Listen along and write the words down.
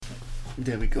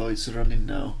There we go, it's running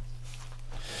now.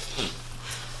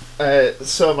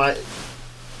 So my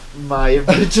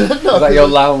invention... Is that your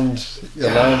lounge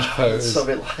pose? So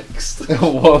relaxed.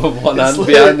 One hand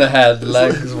behind the head,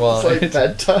 legs wide. It's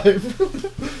like bedtime.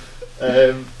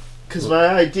 Because my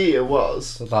idea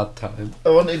was... It's lad time. I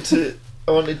wanted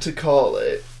to call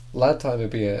it... Lad time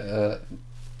would be a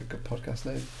good podcast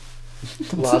name.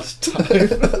 Lad time.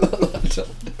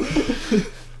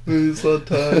 It's lad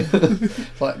time.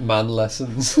 It's like man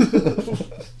lessons.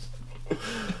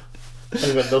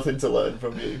 I've got nothing to learn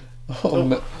from you.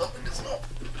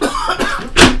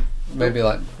 Maybe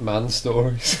like man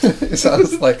stories. It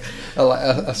sounds like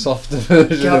a softer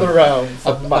version. Gather round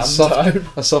for man time.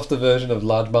 A softer version of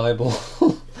Lad Bible.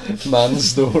 Man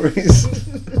stories.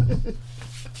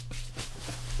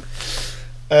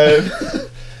 I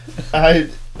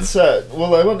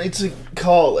wanted to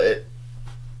call it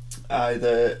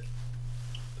either.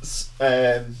 How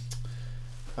am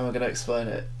I going to explain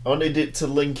it? I wanted it to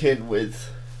link in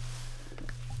with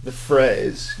the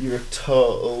phrase "You're a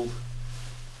total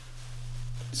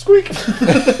squeak."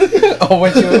 Oh,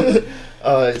 when you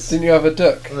didn't you have a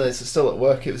duck? No, it's still at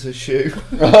work. It was a shoe,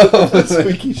 Oh, a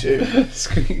squeaky shoe.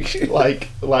 Squeaky shoe. Like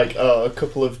a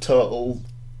couple of total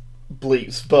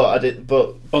bleeps, but I didn't.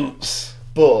 But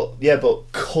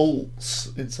cults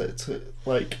instead.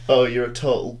 You're a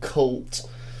total cult.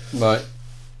 Right.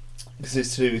 Because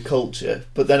it's to do with culture.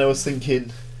 But then I was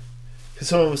thinking, because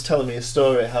someone was telling me a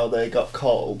story how they got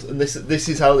called, and this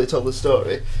is how they told the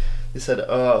story. They said,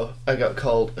 "Oh, I got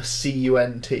called a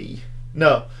cunt."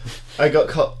 No, I got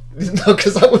called. No,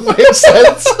 because that would make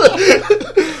sense.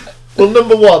 Well,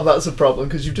 number one, that's a problem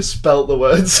because you've just spelt the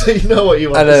word, so you know what you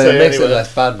want to say. It makes anyway. it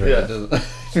less bad, really, doesn't it?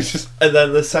 And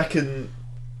then the second,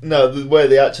 the way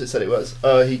they actually said it was,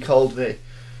 "Oh, he called me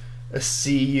a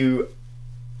see you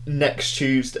next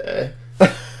Tuesday."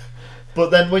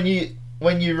 But then when you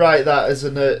write that as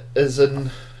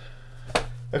an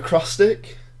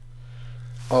acrostic,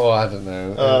 I don't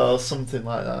know. Oh, something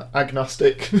like that.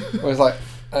 Agnostic. Well, it's like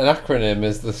an acronym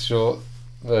is the short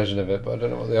version of it, but I don't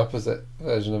know what the opposite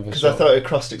version of it is. Because I thought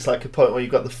acrostic's like a point where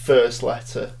you've got the first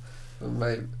letter.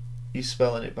 Maybe. You're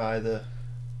spelling it by the...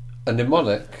 A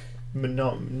mnemonic? Is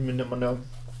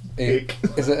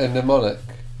it a mnemonic?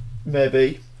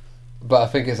 Maybe. But I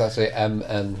think it's actually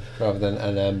MN rather than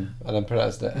NM, and I'm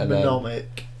pronouncing it NM.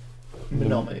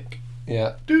 Mnemonic.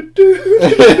 Yeah. So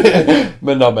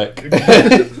Mnemonic.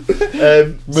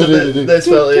 they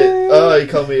spelled it, "Oh, he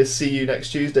called me a see you next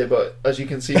Tuesday," but as you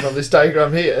can see from this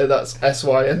diagram here, that's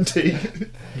SYNT.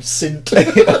 Sint.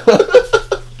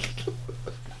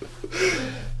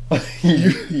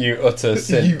 you utter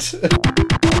sint.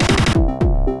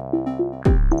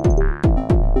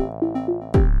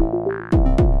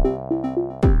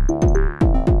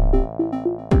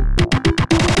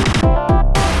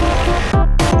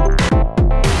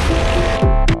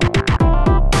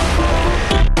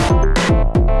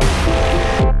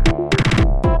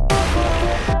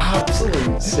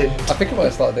 I think I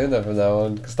might start doing that from now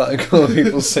on. Starting calling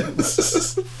people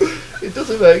since. It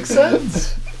doesn't make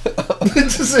sense.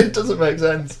 It doesn't make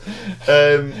sense.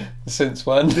 Since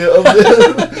when?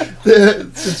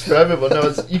 Since forever, but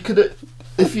no, you could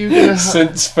if you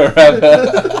since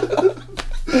forever.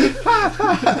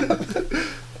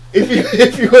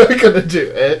 if you were gonna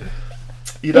do it,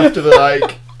 you'd have to be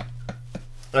like,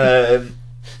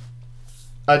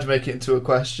 I'd make it into a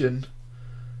question.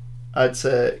 I'd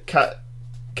say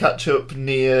catch up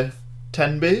near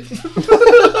Tenby.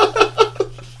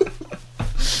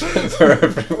 For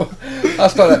everyone.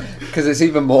 That's kind of because it's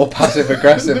even more passive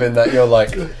aggressive in that you're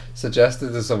like suggesting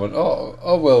to someone,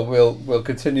 we'll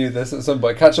continue this at some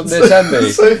point. Catch up near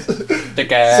Tenby. So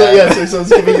someone's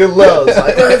giving you loads,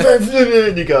 like,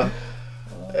 and you go,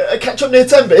 catch up near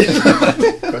Tenby.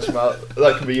 Question mark.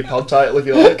 That can be your pod title if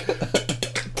you like.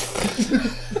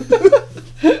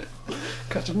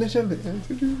 Catch up near Tenby.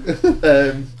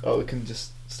 We can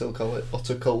just still call it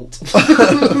utter cult.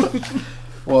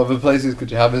 What other places could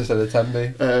you have instead of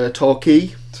Tenby?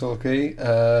 Torquay.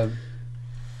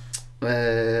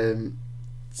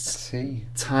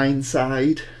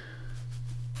 Tyneside.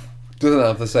 Doesn't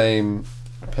have the same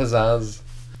pizzazz.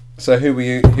 So who were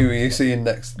you seeing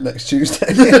next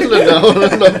Tuesday? No.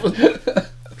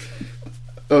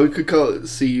 Oh, we could call it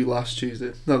 "See You Last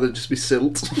Tuesday." No, there'd just be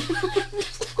Silt.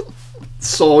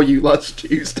 Saw you last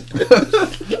Tuesday.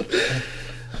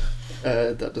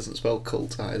 That doesn't spell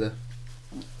cult either.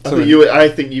 I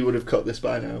think you would have cut this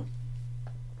by now.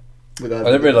 I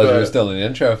didn't realise you were still in the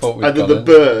intro. I thought we'd either the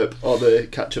burp or the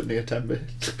catch up near Tenby.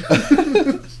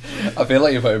 I feel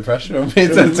like you're putting pressure on me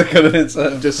to cut it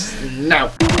inside. Just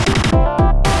now.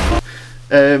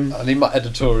 I need my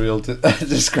editorial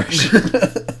discretion.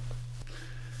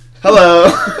 Hello,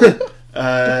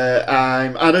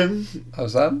 I'm Adam, I'm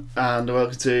Sam. and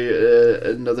welcome to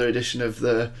another edition of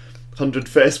the 100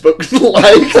 Facebook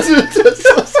likes.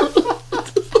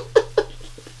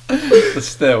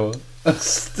 But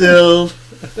Still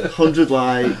 100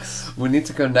 likes. we need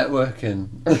to go networking.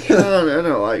 I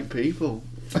don't like people.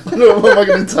 I don't know what am I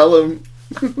going to tell them.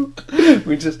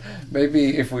 We just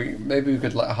maybe we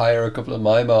could like hire a couple of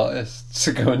mime artists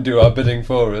to go and do our bidding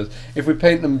for us. If we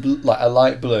paint them like a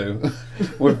light blue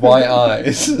with white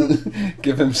eyes,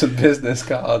 give them some business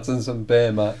cards and some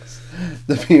beer mats,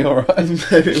 they'll be alright.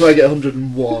 Maybe if I get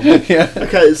 101. Yeah.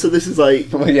 Okay, so this is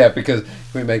like... Well, yeah, because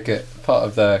we make it part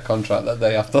of their contract that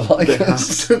they have to like They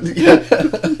us. have to, yeah.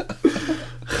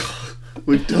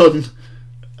 We've done...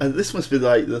 And this must be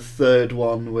like the third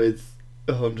one with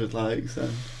 100 likes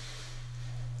then.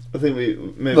 I think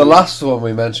The last one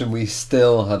we mentioned, we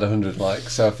still had 100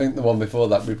 likes. So I think the one before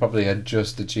that, we probably had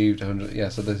just achieved 100. Yeah,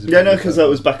 so this is... Yeah, no, because that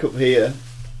was back up here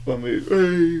when we...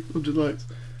 Hey, 100 likes.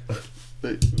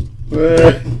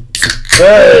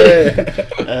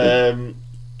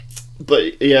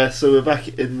 But yeah, so we're back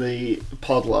in the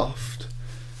pod loft,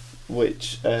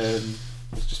 which has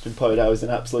just been pointed out as an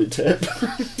absolute tip.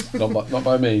 Not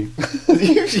by me.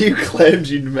 you claimed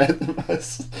you'd met the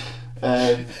mess.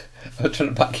 I'm trying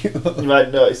to back you up. You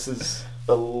might notice there's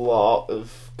a lot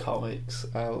of comics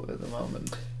out at the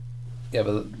moment. Yeah,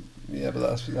 but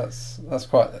that's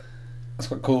quite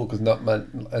cool, because not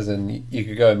meant as in you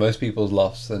could go in most people's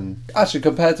lofts, and actually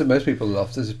compared to most people's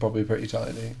lofts, this is probably pretty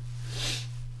tiny.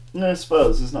 No, I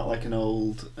suppose it's not like an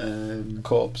old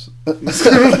Corpse.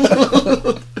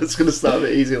 It's going to start a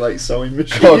bit easy, like sewing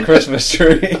machine. Or a Christmas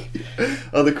tree.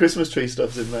 Oh, the Christmas tree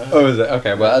stuff's in there. Oh, is it?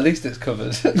 Okay, well at least it's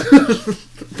covered.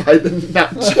 By the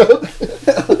nacho.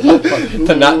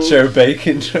 The nacho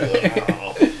bacon tray.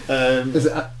 Is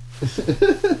it?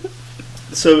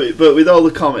 So, but with all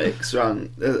the comics, I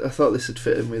thought this would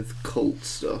fit in with cult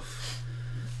stuff.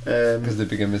 Because they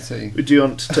begin with T. Do you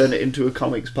want to turn it into a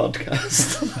comics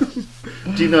podcast?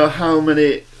 Do you know how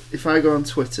many... If I go on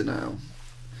Twitter now,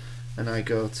 and I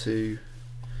go to...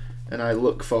 And I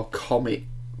look for comic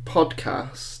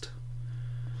podcast...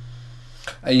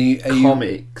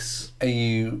 comics... Are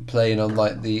you playing on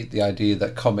like the idea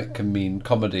that comic can mean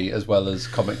comedy as well as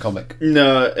comic?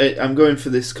 No, I'm going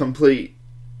for this complete...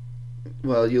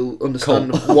 Well, you'll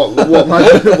understand what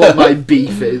my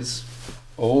beef is.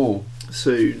 Oh.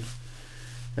 Soon.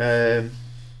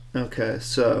 Okay,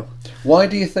 so... Why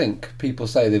do you think people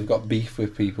say they've got beef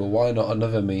with people? Why not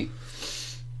another meat?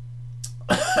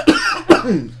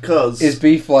 Because... Is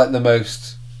beef like the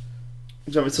most...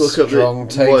 Do you want me to look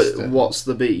up what's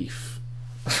the beef?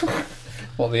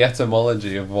 What, the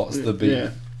etymology of what's the beef? Yeah.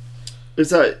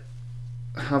 Is that...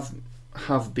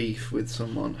 Have beef with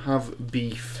someone. Have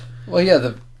beef. Well,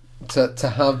 yeah, to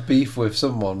have beef with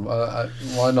someone,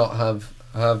 why not have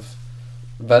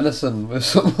venison with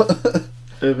someone?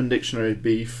 Urban Dictionary,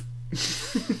 beef.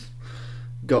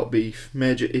 Got beef.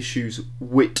 Major issues,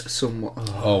 wit someone.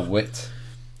 Oh, wit.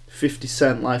 50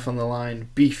 Cent, Life on the Line.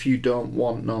 Beef you don't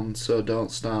want none, so don't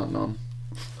start none.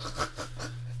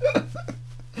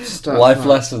 Life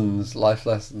lessons.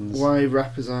 Why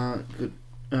rappers aren't good.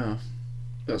 Oh,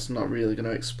 that's not really going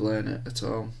to explain it at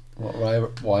all.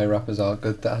 Why rappers aren't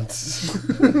good dads?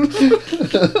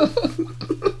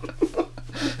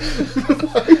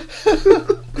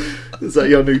 Is that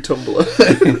your new Tumblr?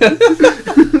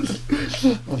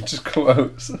 Just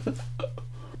quotes.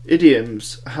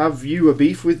 Idioms. Have you a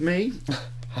beef with me?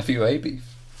 Have you a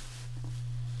beef?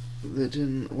 They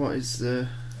didn't... What is the...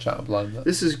 Chat up line that.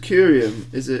 This is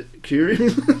curium. Is it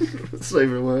curium? That's not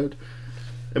even a word.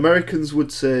 Americans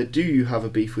would say, do you have a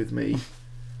beef with me?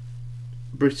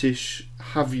 British,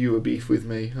 have you a beef with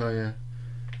me? Oh yeah,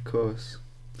 of course.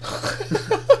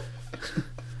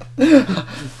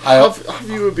 Have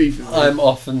you a beef with me? I'm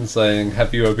often saying,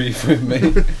 have you a beef with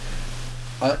me?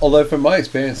 Although from my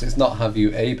experience, it's not have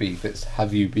you a beef, it's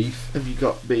have you beef. Have you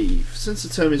got beef? Since the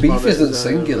term is beef modern, isn't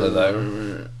singular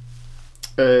though.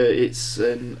 It's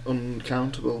an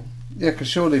uncountable. Yeah, because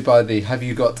surely by the have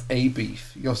you got a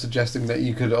beef, you're suggesting that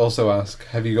you could also ask,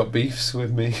 have you got beefs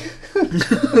with me?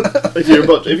 If you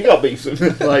got beefs with me,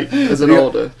 like as an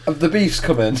order. The beefs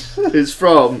come in. It's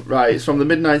from the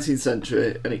mid 19th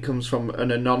century, and it comes from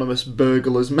an anonymous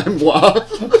burglar's memoir.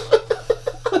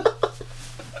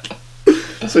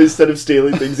 So instead of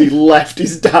stealing things, he left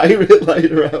his diary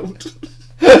lying around.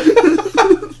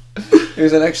 It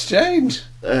was an exchange.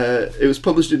 It was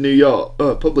published in New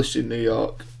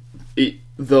York.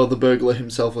 Though the burglar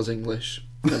himself was English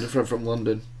and from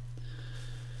London.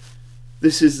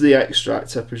 This is the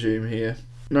extract, I presume, here.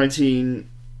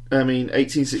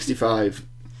 1865.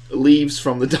 Leaves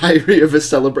from the diary of a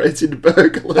celebrated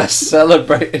burglar. A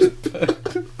celebrated burglar.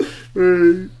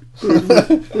 Burglar.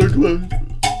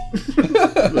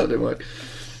 That didn't work.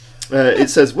 It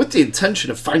says, with the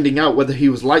intention of finding out whether he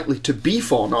was likely to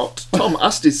beef or not, Tom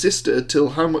asked his sister till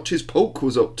how much his poke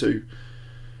was up to.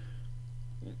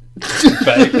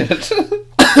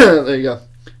 There you go.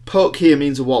 Poke here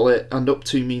means a wallet and up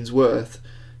to means worth.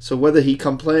 So whether he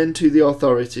complained to the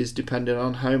authorities depended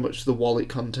on how much the wallet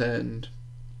contained.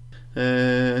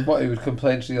 What, he would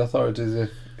complain to the authorities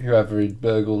if whoever he'd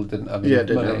burgled didn't have enough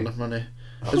didn't money? have enough money.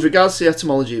 As regards to the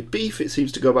etymology of beef, it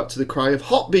seems to go back to the cry of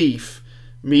hot beef,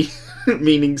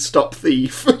 meaning stop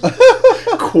thief.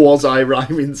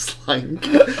 Quasi-rhyming slang.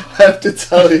 I have to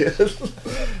tell you,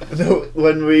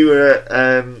 when we were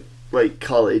at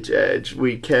college age,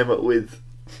 we came up with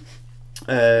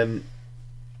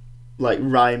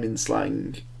rhyming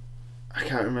slang. I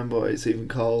can't remember what it's even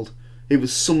called. It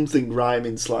was something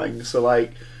rhyming slang. So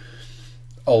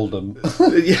Oldham.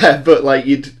 Yeah, but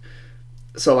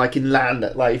in land,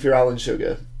 if you're Alan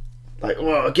Sugar,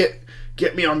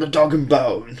 get me on the dog and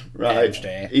bone, right?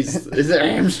 Hamster. Is it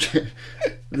hamster?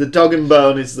 The dog and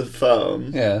bone is the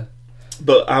phone. Yeah.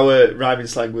 But our rhyming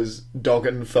slang was dog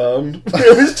and phone.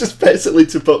 It was just basically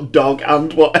to put dog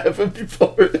and whatever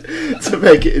before it to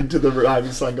make it into the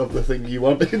rhyming slang of the thing you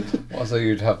wanted. Also,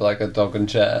 you'd have a dog and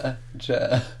chair.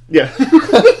 Yeah.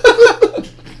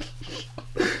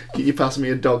 Can you pass me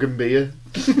a dog and beer?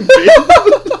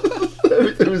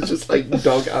 It was just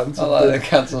dog and something. I like that it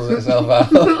cancels itself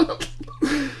out.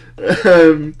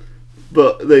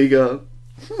 But there you go.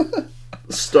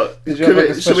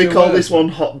 Should we call this one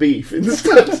hot beef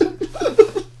instead?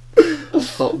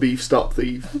 Hot beef, stop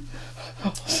thief.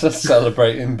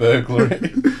 Celebrating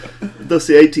burglary. Thus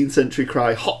the 18th century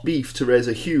cry hot beef to raise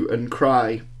a hue and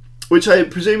cry, which I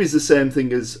presume is the same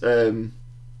thing as now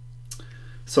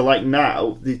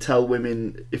they tell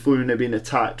women, if women are being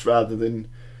attacked, rather than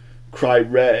cry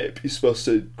rape, you're supposed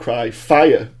to cry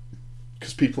fire,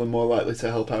 because people are more likely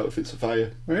to help out if it's a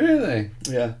fire. Really?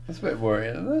 Yeah. That's a bit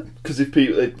worrying, isn't it? Because if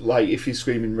people if you're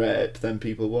screaming rape, then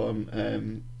people won't.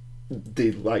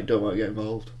 They don't want to get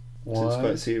involved. Why? So it's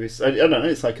quite serious. I don't know.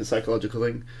 It's like a psychological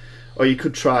thing. Or you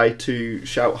could try to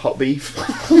shout hot beef.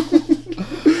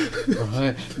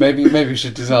 Right. Maybe we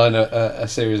should design a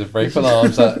series of rape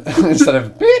alarms that instead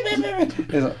of beep, beep, beep,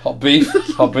 it's like, hot beef,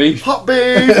 hot beef, hot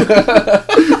beef.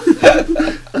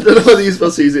 I don't know whether you're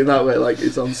supposed to use it in that way, like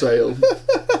it's on sale.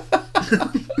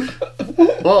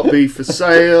 Hot beef for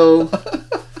sale.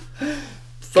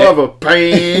 Further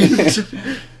paint.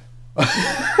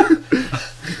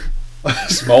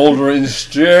 Smouldering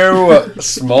stew.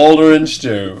 Smouldering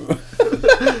stew.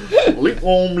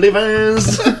 Lukewarm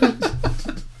livers.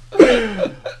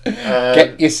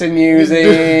 Get your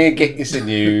sinewsy. Get your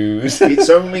sinews. It's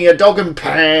only a dog and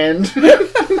pan.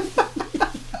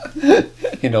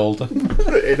 In Oldham.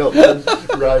 In Oldham,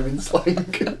 rhyming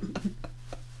slang.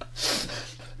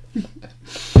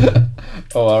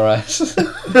 ORS.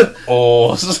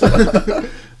 Ors.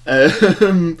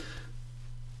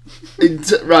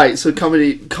 Right, so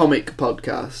comic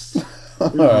podcasts.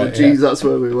 Right, Jeez, that's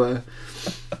where we were.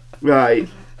 Right.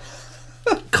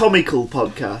 Comical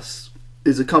Podcast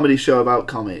is a comedy show about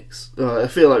comics. I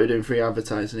feel like we're doing free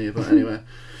advertising here, but anyway.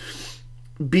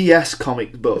 BS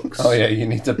Comic Books. Oh yeah, you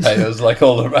need to pay us like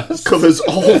all the rest. Covers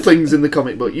all things in the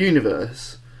comic book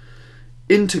universe.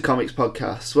 Into Comics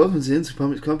Podcasts. Welcome to Into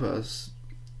Comics Podcasts.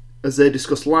 As they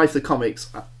discuss life, the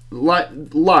comics,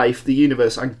 life, the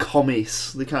universe, and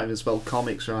comics. They can't even spell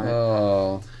comics right.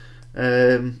 Oh.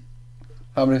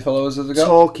 How many followers have they got?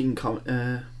 Talking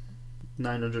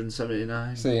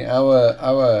 979. See,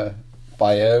 our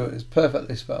bio is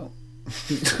perfectly spelled.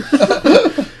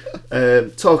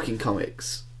 Talking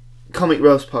Comics, Comic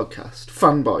Roast Podcast,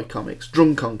 Fanboy Comics,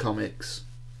 Drunk on Comics,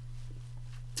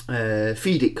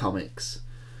 Feed It Comics,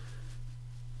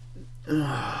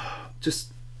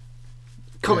 just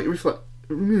Comic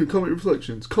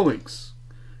Reflections, Comics,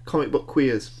 Comic Book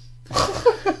Queers.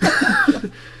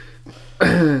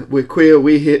 We're queer,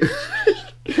 we're here.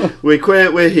 We're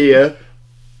queer, we're here.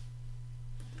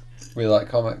 We like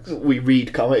comics. We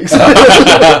read comics.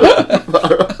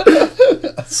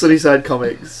 Sunnyside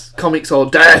Comics. Comics or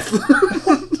death.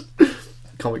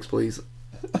 Comics, please.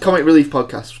 Comic Relief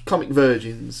Podcast. Comic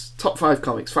Virgins. Top 5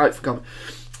 comics. Fight for comics.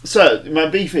 So, my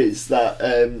beef is that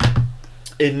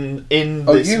in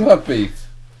this... you have beef?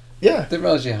 Yeah. I didn't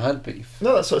realise you had beef.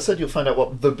 No, that's what I said. You'll find out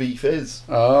what the beef is.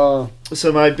 Oh.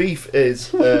 So my beef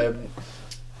is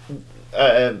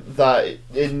that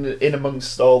in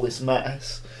amongst all this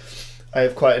mess, I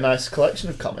have quite a nice collection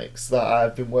of comics that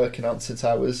I've been working on since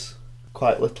I was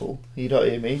quite little. You don't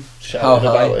hear me shouting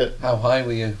about it. How high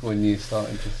were you when you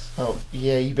started this? Oh,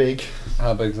 yay big.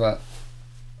 How big's that?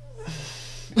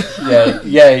 Yay.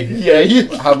 Yay. Yay.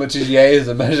 How much is yay as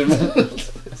a measurement?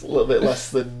 It's a little bit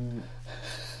less than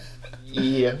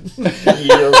year.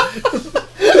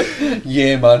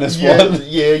 Year minus Year. one.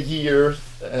 Year.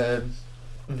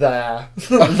 There.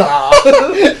 The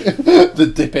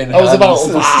dip in I was hands.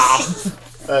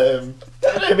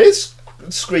 about it's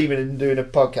screaming and doing a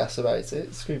podcast about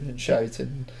it, screaming and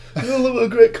shouting. Oh, look what a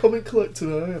great comic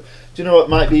collector I am. Do you know what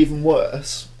might be even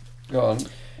worse? Go on.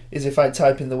 Is if I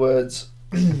type in the words.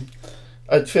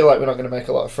 I feel like we're not going to make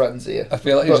a lot of friends here. I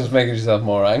feel like you're just making yourself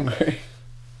more angry.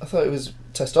 I thought it was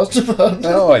testosterone.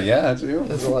 Oh yeah, I do.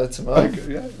 There's a lot to know.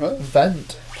 Yeah, right.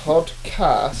 Vent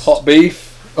podcast. Hot beef.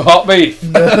 Hot beef.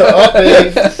 Hot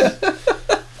beef.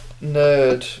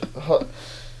 Nerd.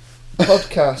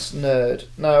 Podcast nerd.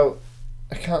 Now,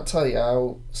 I can't tell you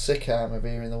how sick I am of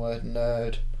hearing the word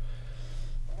nerd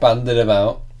Banded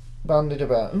about. bandied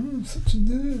about. Such a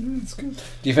nerd. It's good.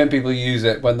 Do you think people use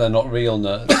it when they're not real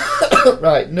nerds?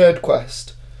 Right, Nerd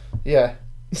Quest. Yeah.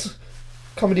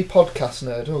 Comedy podcast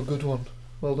nerd. Oh, good one.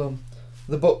 Well done.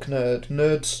 The book nerd.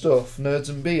 Nerd stuff. Nerds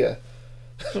and beer.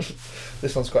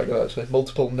 This one's quite good actually.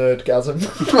 Multiple nerdgasm.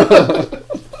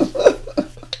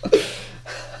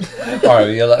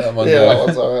 Alright, you let that one Yeah, go. that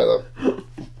one's alright though.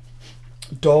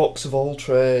 Dorks of all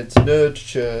trades. Nerd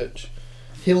church.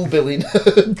 Hillbilly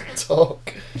nerd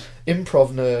talk.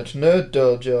 Improv nerd. Nerd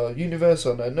dojo.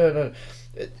 Universal nerd. No.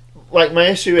 Like, my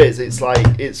issue is, it's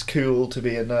like, it's cool to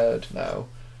be a nerd now.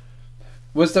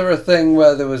 Was there a thing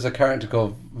where there was a character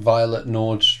called Violet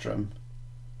Nordstrom?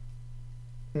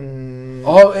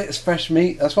 Oh, it's Fresh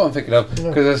Meat. That's what I'm thinking of.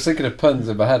 Because I was thinking of puns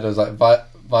in my head. I was like,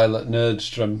 Violet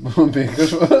Nerdstrom would be a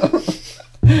good one.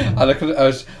 And I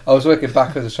was working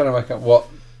backwards. I was trying to work out what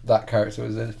that character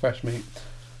was in Fresh Meat.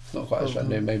 It's not quite as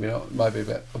trendy. Maybe not. It might be a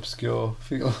bit obscure.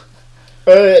 Feel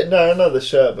No, I know the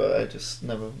show, but I just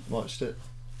never watched it.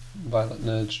 Violet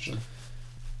Nerdstrom.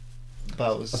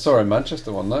 That was... I saw her in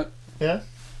Manchester one night. Yeah?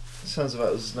 Sounds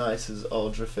about as nice as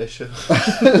Audra Fisher.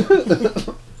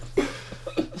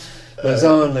 There's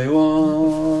only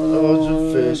one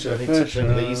Audra Fisher. I need to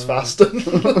drink these faster.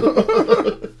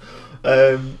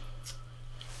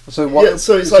 So what? Yeah,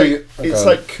 so it's like it's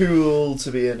like cool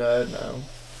to be a nerd now.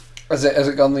 Has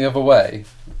it gone the other way?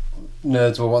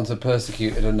 Nerds were once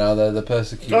persecuted and now they're the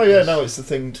persecutors. Oh yeah, now it's the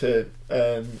thing to.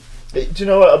 Do you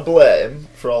know what I blame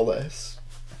for all this?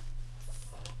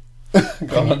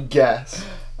 Can you guess?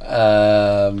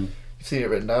 You've seen it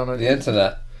written down on the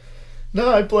internet. No,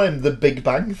 I blame The Big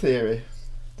Bang Theory,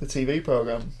 the TV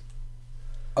program.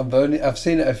 I've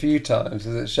seen it a few times.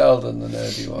 Is it Sheldon, the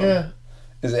nerdy one? Yeah.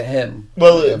 Is it him?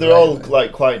 Well, they're all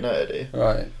like quite nerdy.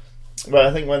 Right. But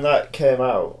I think when that came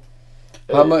out,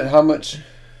 how much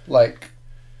like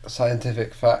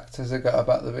scientific fact has it got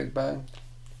about the Big Bang?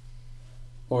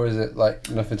 Or is it like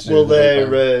nothing to do with the Big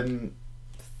Bang? Well, they're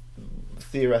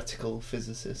theoretical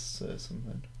physicists or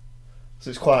something. So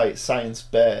it's quite science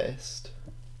based.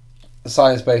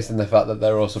 Science based in the fact that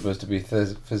they're all supposed to be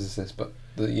physicists, but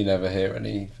that you never hear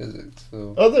any physics.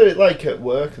 Or... Oh, they're like at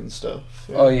work and stuff.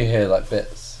 Yeah. Oh, you hear like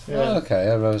bits. Yeah. Oh, okay,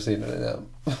 I've never seen it.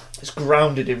 It's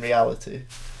grounded in reality,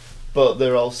 but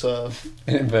they're also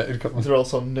In inverted commas. they're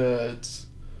also nerds.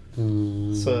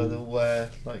 So they'll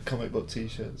wear like comic book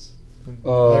t-shirts. And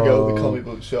I go to the comic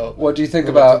book shop. What do you think I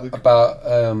about went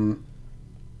to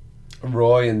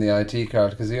Roy in the IT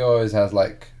crowd? Because he always has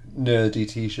like nerdy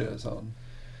t-shirts on.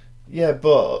 Yeah,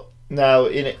 but now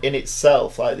in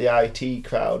itself, like the IT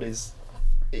crowd is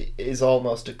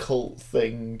almost a cult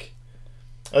thing.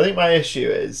 I think my issue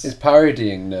is It's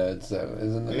parodying nerds though,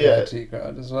 isn't it? Yeah. The IT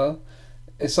crowd as well.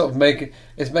 It's sort of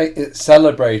it's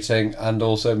celebrating and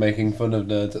also making fun of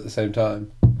nerds at the same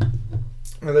time.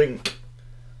 I think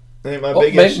my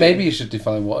big issue. Maybe you should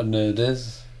define what a nerd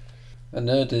is. A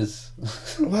nerd is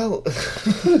Well,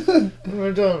 I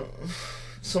don't.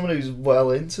 Someone who's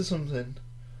well into something.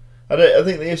 I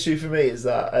think the issue for me is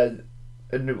that,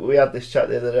 and we had this chat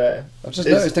the other day. I've just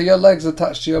noticed that your legs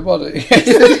attached to your body.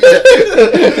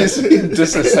 It's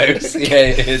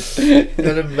disassociated.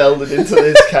 Then I'm melded into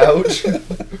this couch.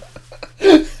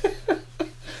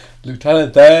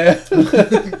 Lieutenant there.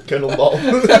 Colonel Bob.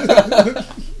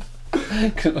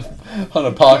 On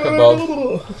a Parker Bob.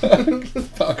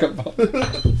 Parker Bob.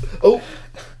 Oh,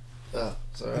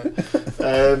 it's alright.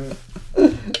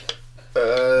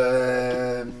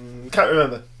 Can't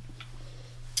remember.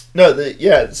 No,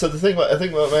 so the thing, I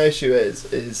think what my issue is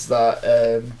that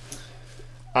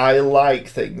I like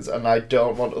things and I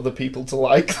don't want other people to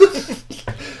like them.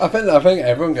 I think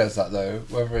everyone gets that though,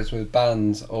 whether it's with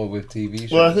bands or with TV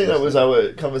shows. Well, I think that was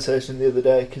our conversation the other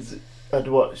day because I'd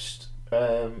watched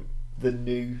the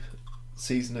new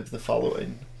season of The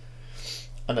Following,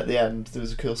 and at the end there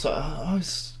was a cool song. Oh,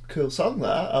 it's a cool song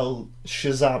that I'll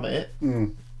Shazam it.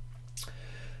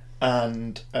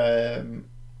 And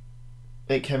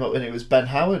it came up and it was Ben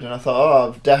Howard, and I thought, oh,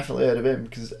 I've definitely heard of him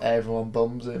because everyone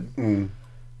bums him.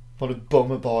 What a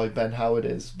bummer boy Ben Howard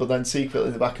is. But then secretly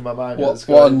in the back of my mind, what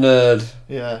a nerd.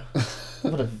 Yeah.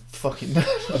 What a fucking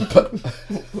nerd.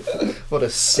 What a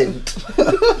sint.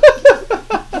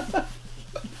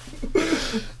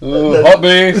 Hot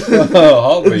beef.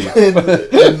 Hot beef. In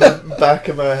the back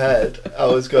of my head, I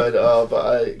was going, oh, but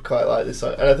I quite like this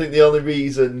song. And I think the only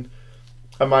reason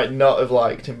I might not have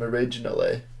liked him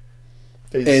originally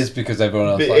is because everyone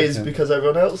else liked him. Because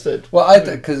everyone else did. Well, I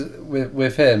did, because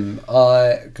with him,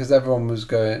 because everyone was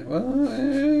going,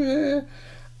 well,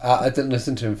 I didn't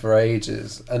listen to him for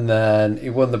ages, and then he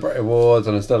won the Brit Awards,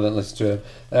 and I still didn't listen to him.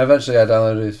 And eventually, I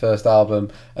downloaded his first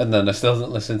album, and then I still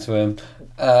didn't listen to him.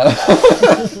 But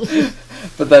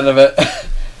then I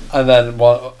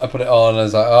put it on, and I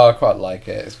was like, oh, I quite like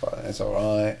it. It's all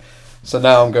right. So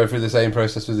now I'm going through the same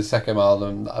process with the second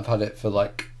album. I've had it for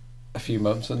like a few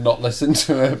months and not listened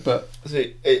to it, but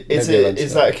is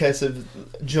that a case of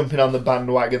jumping on the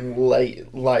bandwagon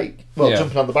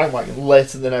jumping on the bandwagon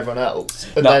later than everyone else,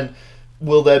 and then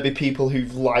will there be people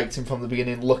who've liked him from the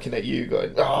beginning looking at you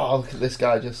going, oh, look at this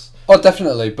guy just... Oh,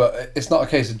 definitely, but it's not a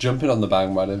case of jumping on the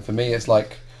bandwagon. For me, it's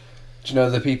like, do you know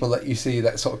the people that you see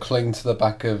that sort of cling to the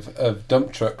back of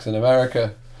dump trucks in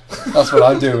America? That's what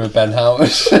I'm doing with Ben Howard.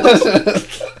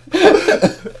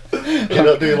 You're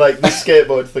not doing like the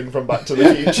skateboard thing from Back to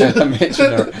the Future.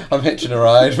 I'm hitching a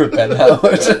ride with Ben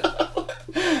Howard.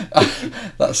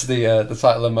 That's the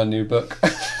title of my new book.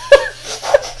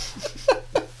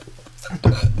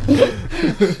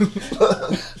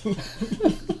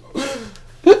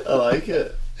 I like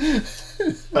it.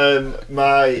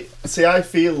 I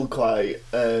feel quite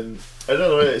I don't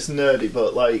know if it's nerdy,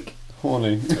 but like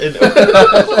horny.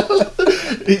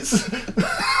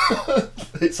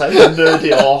 It's either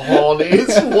nerdy or horny.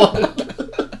 It's one.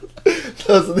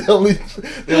 Those are the only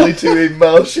two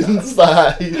emotions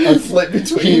that I flip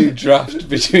between. You draft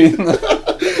between them.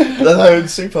 I'm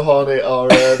super horny, or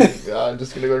I'm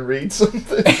just going to go and read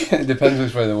something. It depends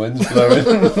which way the wind's blowing.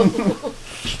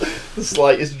 The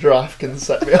slightest draft can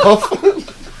set me off.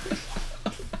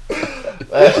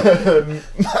 I'm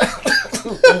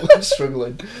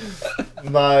struggling.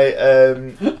 My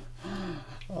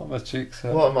cheeks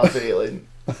hurt. What am I feeling?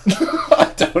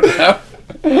 I don't know.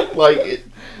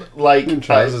 Like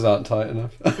trousers aren't tight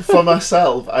enough. For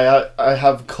myself, I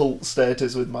have cult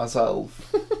status with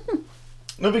myself.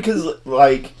 No, because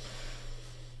like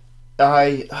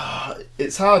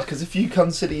it's hard because if you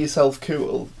consider yourself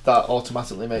cool, that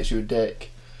automatically makes you a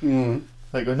dick.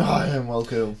 Like, no, I am well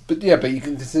cool. But yeah, but you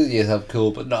can consider yourself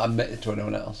cool, but not admit it to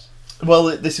anyone else.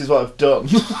 Well, this is what I've done.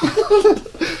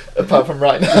 Apart from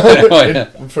right now,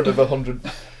 in front of 100,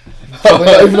 probably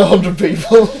not even 100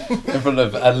 people. In front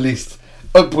of at least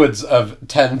upwards of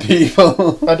 10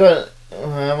 people.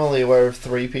 I'm only aware of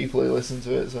 3 people who listen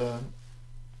to it, so...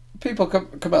 People come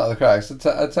out of the cracks.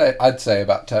 I'd say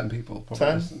about 10 people. Probably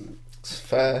 10? It's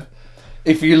fair.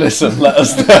 If you listen, let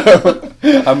us know.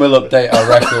 And we'll update our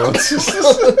records.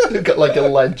 We've got like a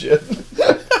ledger.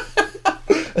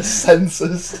 A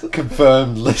census.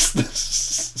 Confirmed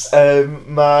listeners.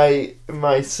 My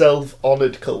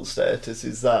self-honoured cult status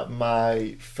is that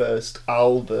my first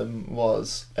album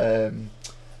was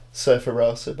Surfer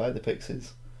Rosa by the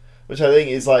Pixies, which I think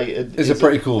is like it's a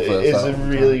pretty cool first album. It's a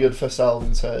really good first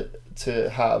album to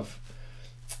have.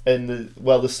 And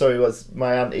the story was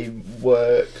my auntie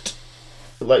worked,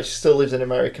 like she still lives in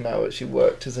America now, but she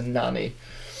worked as a nanny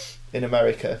in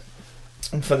America.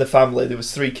 And for the family, there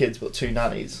was 3 kids but 2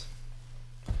 nannies.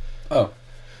 Oh.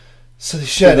 So they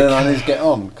shared. Did the nannies get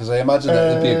on? Because I imagine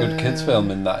that there'd be a good kids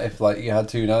film in that if like you had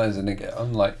 2 nannies and they get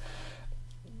on. Like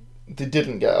they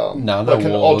didn't get on. No, like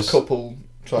an odd couple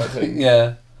type thing.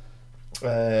 Yeah.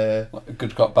 Like a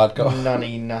good cop, bad cop.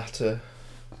 Nanny natter.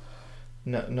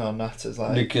 No, natter's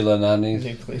like nuclear nannies.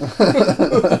 Nuclear.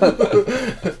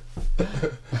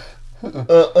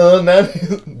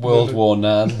 Nanny. World War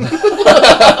Nan.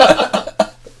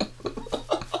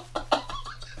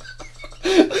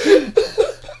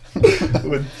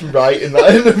 With writing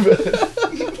that in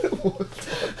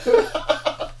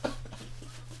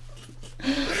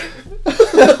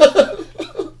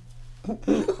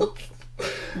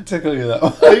a tickle you that way.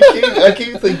 I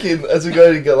keep thinking as we're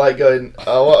going, going,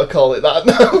 I want to call it that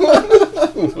now.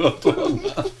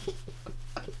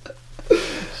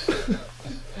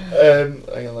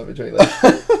 Hang on, let me drink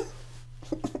that.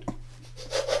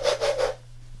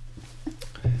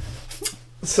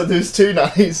 So there's two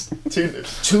nannies,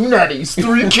 two nannies,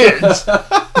 3 kids,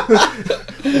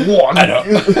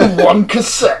 one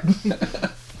cassette.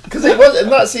 Because it was,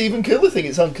 and that's the even cooler thing.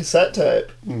 It's on cassette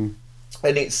tape, and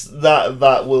it's that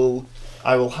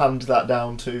I will hand that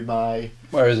down to my.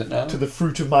 Where is it now? To the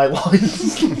fruit of my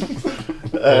loins.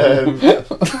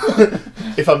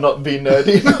 If I'm not being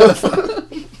nerdy enough.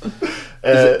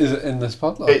 Is it in this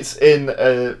padlock? It's in.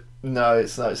 No,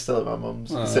 it's not. It's still at my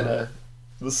mum's. It's in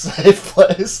the safe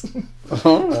place.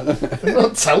 Alright. I'm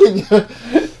not telling you.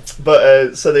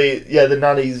 But so the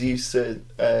nannies used to.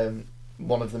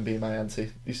 One of them being my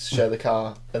auntie, used to share the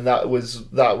car, and that was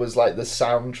like the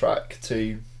soundtrack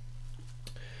to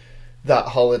that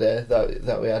holiday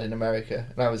that we had in America.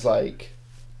 And I was like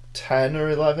 10 or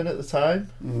 11 at the time,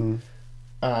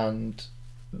 and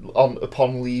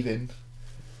upon leaving,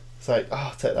 it's like,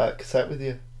 oh, take that cassette with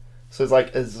you. So it's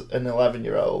like, as an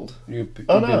 11-year-old, you'd be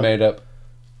made up.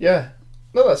 Yeah,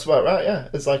 no, that's about right. Yeah,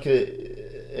 it's like an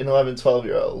 11,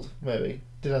 12-year-old maybe.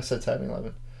 Did I say 10,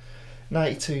 11?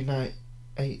 92, 98.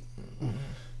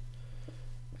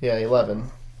 Yeah, 11.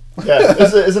 Yeah,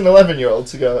 as an 11-year-old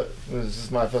to go, this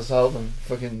is my first album,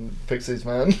 fucking Pixies,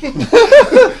 man.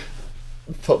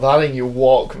 Put that in your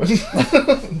Walkman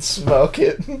and smoke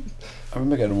it. I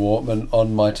remember getting a Walkman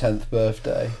on my 10th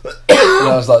birthday. And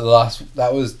that was like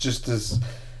that was just as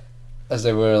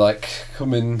they were like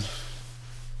coming,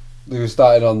 they were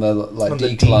starting on the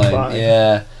decline.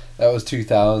 Yeah, that was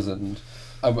 2000.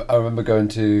 I remember going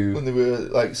to... When they were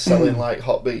like selling like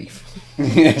hot beef.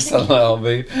 Yeah, selling like hot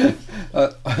beef.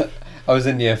 I was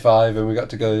in year 5 and we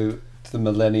got to go to the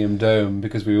Millennium Dome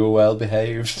because we were well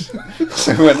behaved.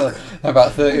 So we went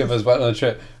about 30 of us went on a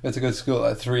trip. We had to go to school at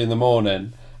like 3 a.m.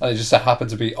 and it just so happened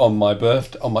to be on my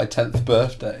 10th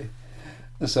birthday.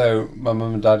 So my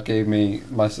mum and dad gave me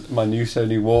my new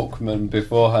Sony Walkman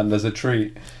beforehand as a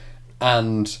treat,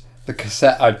 and the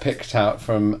cassette I'd picked out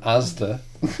from Asda,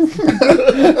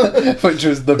 which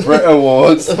was the Brit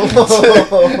Awards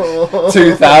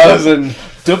 2000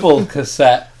 double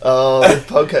cassette. Oh, the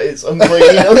podcast, it's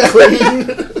unclean.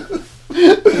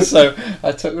 So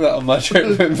I took that on my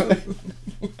trip with me,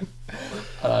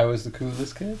 and I was the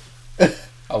coolest kid.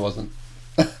 I wasn't.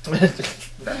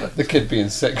 The kid being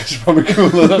sick was probably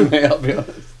cooler than me, I'll be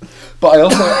honest. But I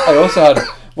also had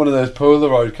one of those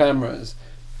Polaroid cameras.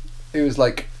 It was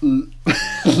like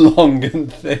long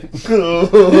and thin.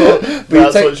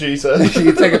 That's what she said.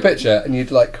 You'd take a picture and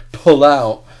you'd like pull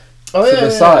out to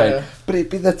the side, but it'd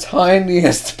be the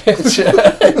tiniest picture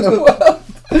in the world.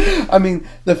 I mean,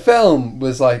 the film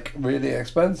was like really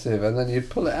expensive, and then you'd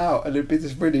pull it out, and it'd be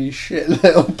this really shit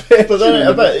little picture. But then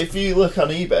I bet if you look on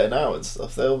eBay now and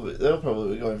stuff, they'll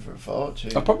probably be going for a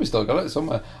fortune. I've probably still got it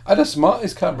somewhere. I had a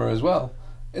Smarties camera as well,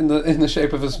 in the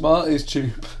shape of a Smarties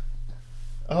tube.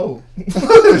 Oh,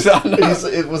 was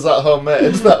that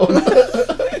homemade? That one?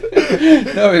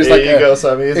 No, it was Here like you go,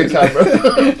 Sammy. Here's a camera.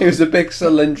 It was a big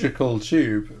cylindrical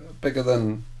tube, bigger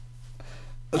than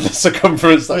the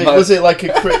circumference. Was it like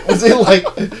that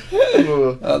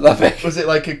big? Was it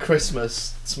like a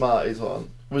Christmas Smarties one?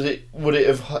 Would it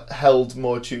have held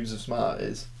more tubes of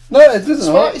Smarties? No, it doesn't.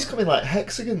 Smarties come in like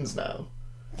hexagons now.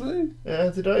 Do they? Yeah,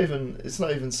 they don't even. It's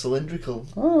not even cylindrical.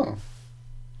 Oh,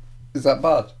 is that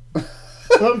bad?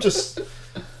 Well,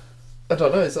 I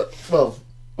don't know. Is that well?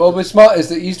 Well, with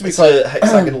Smarties, it used to be quite a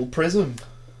hexagonal prism.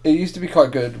 It used to be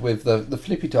quite good with the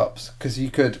flippy tops, because you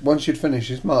could, once you'd finish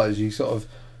your Smarties, you sort of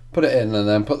put it in and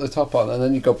then put the top on, and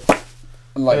then you go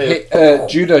and like hit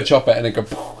judo chop it, and it go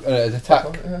and it'd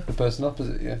attack the person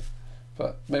opposite you.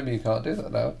 But maybe you can't do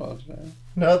that now. I don't know.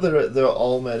 No, they're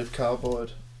all made of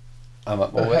cardboard. I'm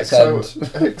at my wit's end.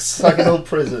 Hexagonal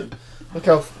prism. Look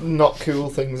how not cool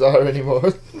things are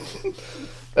anymore.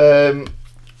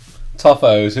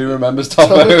 Toffos. Who remembers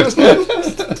Toffos?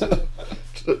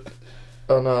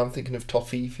 Oh no, I'm thinking of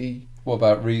Toffeefee. What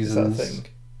about Reasons? Is that a thing?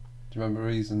 Do you remember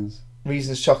Reasons?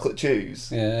 Reasons chocolate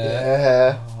chews?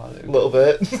 Yeah. A little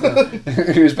bit.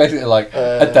 It was basically like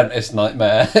a dentist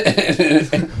nightmare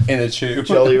in a tube.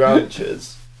 Jolly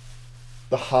Ranchers.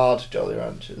 The hard Jolly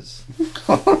Ranchers.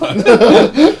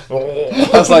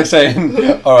 That's like saying,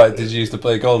 alright, did you used to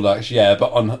play Golden Axe? Yeah,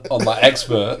 but on that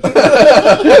expert.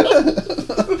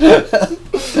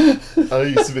 I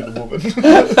used to be the woman.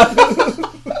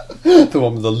 The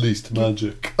one with the least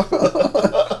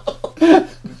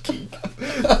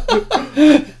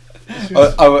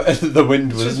The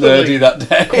wind was She's nerdy that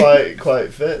day.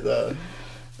 quite fit though.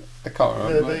 I can't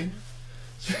remember. Maybe.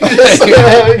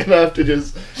 We're gonna have to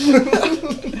just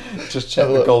check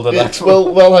the golden axe.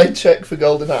 Well, while I check for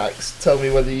golden axe, tell me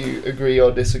whether you agree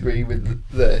or disagree with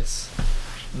this.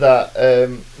 That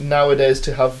nowadays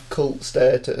to have cult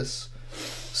status,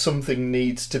 something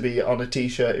needs to be on a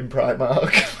T-shirt in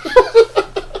Primark.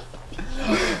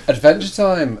 Adventure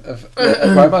Time.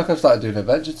 Primark have started doing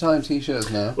Adventure Time T-shirts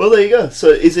now. Well, there you go. So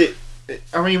is it?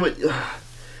 I mean,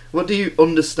 what do you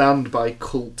understand by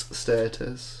cult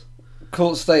status?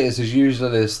 Cult status is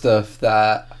usually the stuff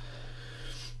that...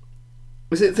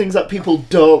 Is it things that people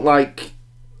don't like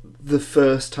the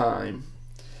first time?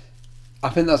 I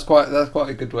think that's quite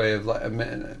a good way of like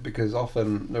admitting it, because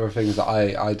often there are things that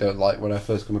I don't like when I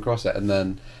first come across it, and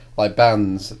then like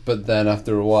bands, but then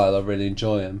after a while I really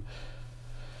enjoy them.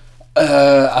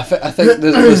 I think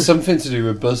there's something to do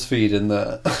with BuzzFeed in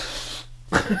there.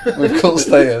 With cult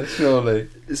status, surely.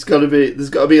 There's got to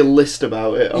be a list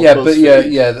about it. On yeah, BuzzFeed. but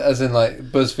yeah, as in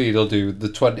like BuzzFeed will do the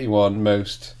 21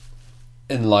 most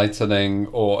enlightening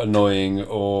or annoying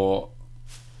or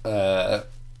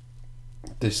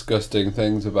disgusting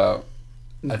things about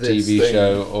a this TV thing.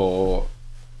 show, or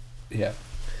yeah.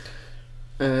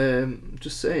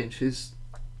 Just saying, she's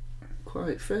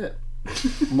quite fit.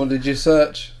 What did you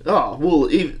search? Oh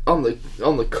well, even on the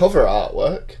cover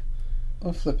artwork.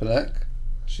 Oh, flipping heck.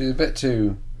 She's a bit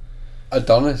too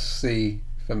Adonis-y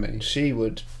for me. She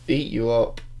would eat you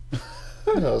up.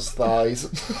 Those thighs.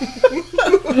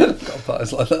 Got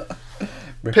thighs like that.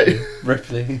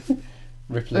 Ripley.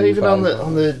 And even on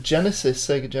the Genesis,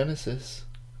 Sega Genesis,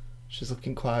 she's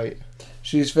looking quite.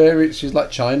 She's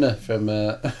like China from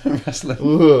wrestling.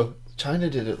 Ooh, China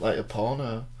did it like a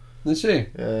porno. Did she?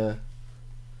 Yeah.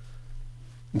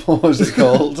 What was it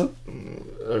called?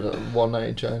 One Night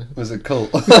in China. Was it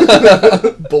Cult?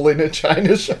 Bull in a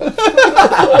China shop.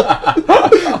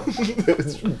 It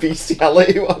was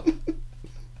bestiality one.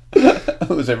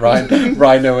 Was it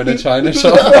Rhino in a China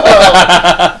shop?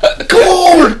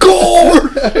 Gore!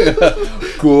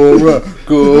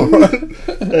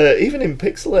 Even in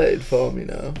pixelated form, you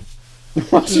know.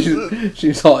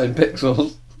 She's hot in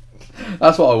pixels.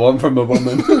 That's what I want from a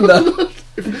woman.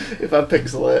 If I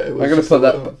pixelate it, I'm gonna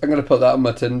put that on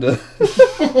my Tinder.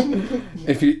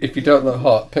 If you don't look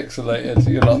hot, pixelated,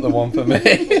 you're not the one for me.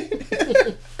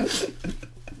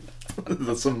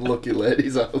 There's some lucky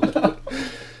ladies out there.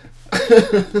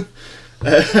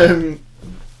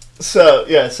 So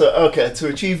okay, to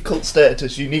achieve cult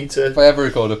status, you need to. If I ever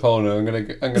record a porno, I'm gonna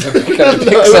get a pixelate.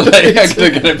 I'm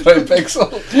gonna get it per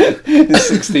pixel. It's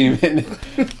 16-bit,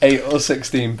 8 or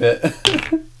 16-bit.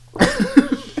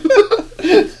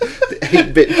 The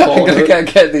 8-bit porno. I'm gonna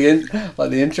get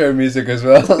the intro music as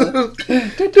well.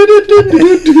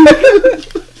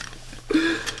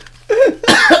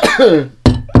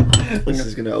 This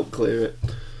is gonna help clear it.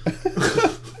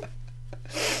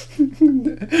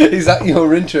 Is that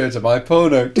your intro to my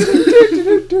porno?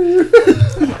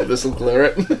 This will clear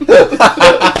it.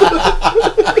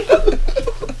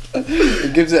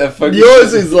 It gives it a fun.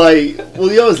 Yours is like,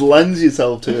 well, yours lends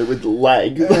yourself to it with the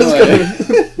leg.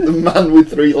 The man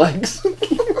with 3 legs.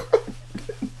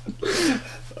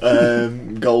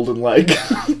 Golden leg.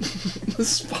 The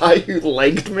spy who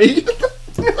legged me.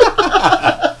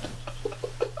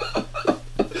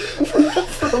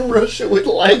 From Russia with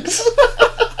legs.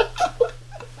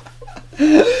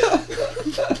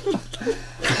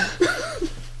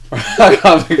 I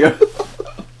can't figure.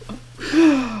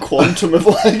 Quantum of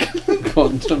leg.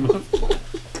 Quantum of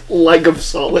Leg of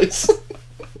solace.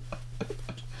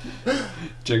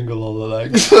 Jingle all the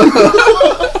legs.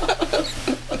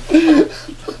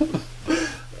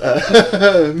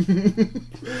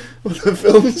 Well, the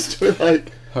films to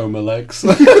like Homer legs.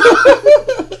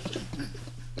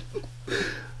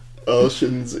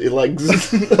 Ocean's 11.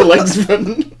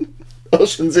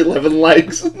 Ocean's 11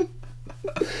 legs.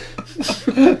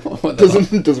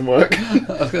 Doesn't work. I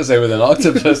was going to say with an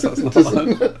octopus. That's not.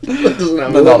 Doesn't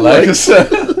have They're not legs.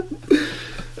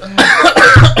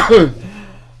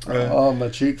 Oh, my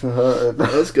cheeks are hurting.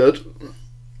 That's good.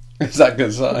 Is that a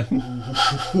good sign?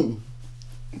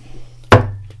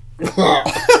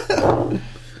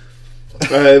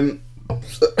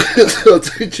 So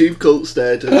to achieve cult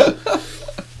status,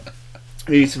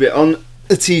 you need to be on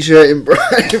a T-shirt in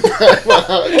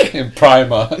Primark. In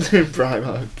Primark. In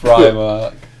Primark.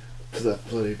 Primark. What's that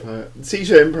bloody part?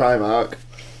 T-shirt in Primark.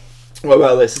 What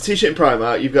about this? A T-shirt in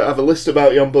Primark. You've got to have a list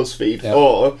about you on BuzzFeed, Yep.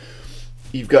 or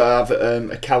you've got to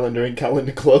have a calendar in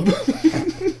Calendar Club.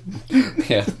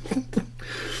 Yeah.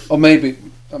 Or maybe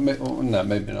No,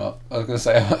 maybe not. I was going to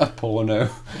say a porno,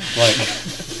 like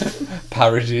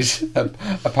parodies, a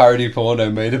parody porno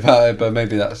made about it, but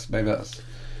maybe that's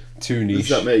too niche. Does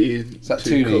that make you? Is that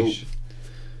too niche?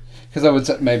 Because I would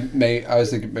say I was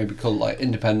thinking maybe called like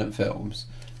independent films.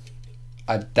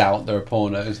 I doubt there are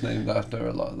pornos named after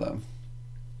a lot of them.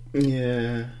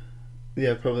 Yeah,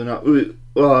 probably not.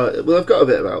 Well, I've got a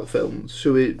bit about films.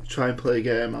 Shall we try and play a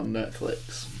game on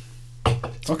Netflix? Okay.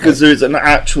 Because there is an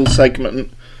actual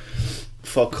segment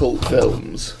for cult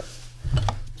films,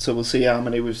 so we'll see how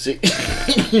many we've seen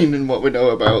and what we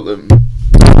know about them.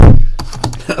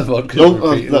 That's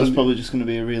probably just going to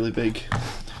be a really big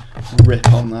rip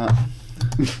on that.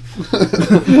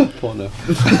 Porno.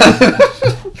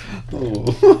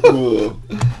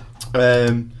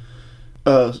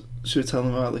 Should we tell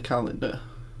them about the calendar?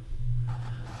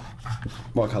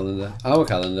 What calendar? Our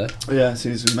calendar. Yeah,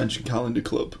 since we mentioned Calendar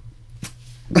Club.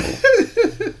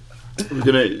 We're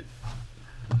gonna.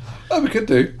 Oh, we could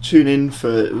do. Tune in for.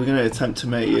 We're gonna attempt to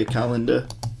make a calendar.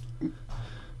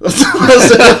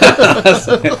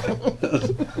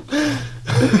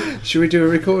 Should we do a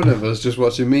recording of us just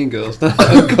watching Mean Girls now?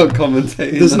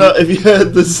 Commentating. There's not. Have you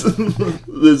heard this?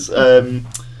 There's a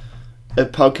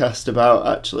podcast about,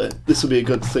 actually. This will be a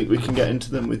good thing. We can get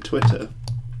into them with Twitter.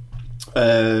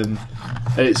 And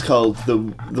it's called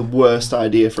the worst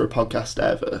idea for a podcast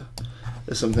ever,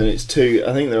 or something. It's two.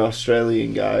 I think they're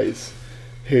Australian guys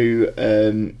who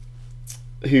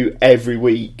every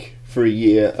week for a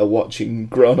year are watching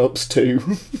Grown Ups 2.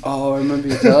 Oh, I remember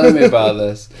you telling me about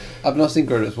this. I've not seen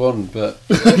Grown Ups 1, but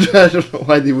I don't know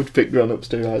why they would pick Grown Ups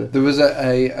 2 either. There was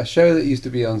a show that used to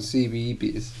be on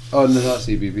CBeebies. Oh no, not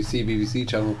CBeebies, CBBC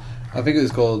channel. I think it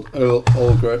was called All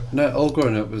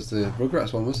Grown Up was the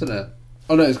Rugrats one, wasn't it?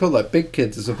 Oh no, it's called like Big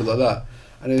Kids or something like that.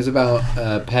 And it was about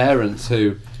parents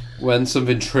who, when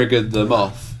something triggered them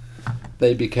off,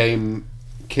 they became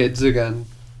kids again,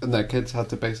 and their kids had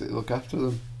to basically look after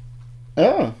them.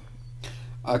 Oh.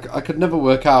 I could never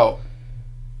work out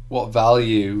what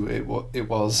value it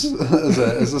was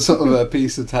as a sort of a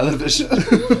piece of television.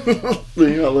 Did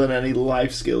you not learn any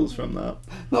life skills from that?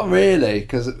 Not really,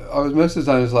 because I was most of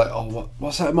the time I was like, oh,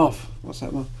 what set them off?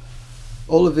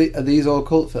 All of are these all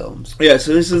cult films? Yeah,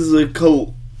 so this is a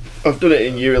cult. I've done it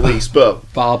in year release, but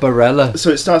Barbarella.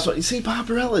 So it starts like, you see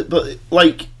Barbarella, but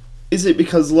like, is it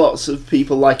because lots of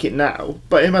people like it now?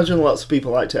 But I imagine lots of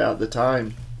people liked it at the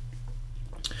time.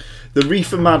 The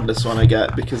Reefer Madness one I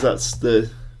get because that's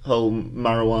the whole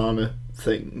marijuana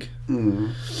thing.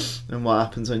 And what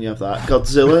happens when you have that?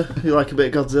 Godzilla? You like a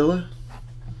bit of Godzilla?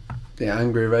 The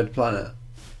Angry Red Planet.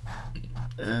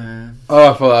 I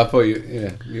thought you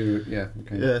okay.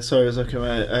 Yeah, sorry, I was looking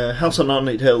at House on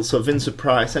Haunted Hill. So Vincent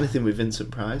Price, anything with Vincent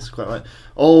Price, quite like.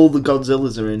 All the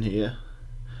Godzillas are in here.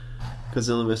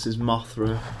 Godzilla vs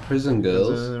Mothra. Prison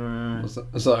Girls.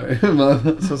 Sorry.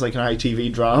 Sounds like an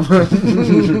ITV drama.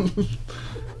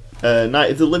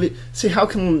 Night of the Living. See, how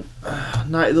can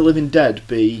Night of the Living Dead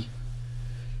be?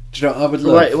 Do you know what I would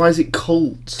love? Why is it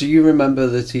cult? Do you remember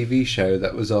the TV show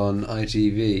that was on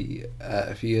ITV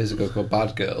a few years ago called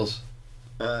Bad Girls?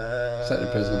 Set in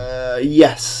prison.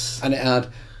 Yes. And it had.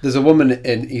 There's a woman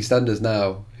in EastEnders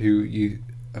now who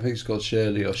I think it's called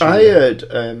Shirley or Shirley. I heard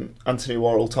Anthony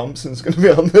Worrell Thompson's going to be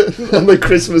on the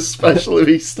Christmas special of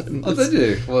EastEnders. Oh, did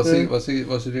you?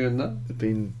 What's he doing now?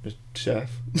 Being a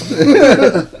chef.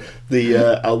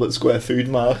 The Albert Square Food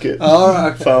Market. Oh,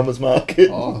 right, okay. Farmers Market.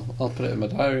 Oh, I'll put it in my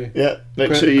diary. Yeah,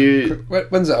 make sure you.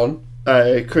 When's it on?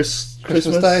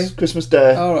 Christmas Day. Christmas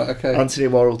Day. Oh, right, okay. Anthony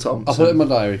Worrell Thompson. I'll put it in my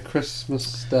diary.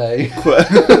 Christmas Day. I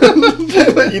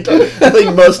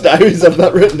think most diaries have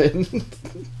that written in.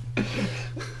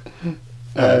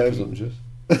 Presumptuous.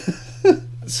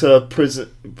 So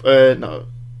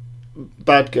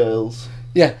Bad Girls.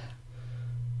 Yeah.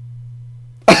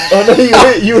 Oh no,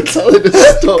 you were telling a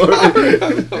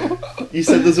story. You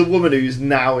said there's a woman who's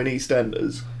now in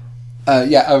EastEnders.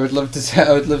 Yeah, I would love to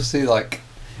see like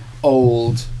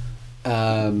old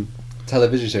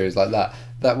television series like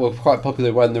that were quite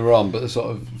popular when they were on, but they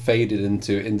sort of faded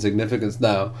into insignificance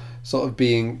now. Sort of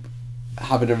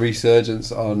having a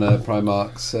resurgence on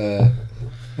Primark's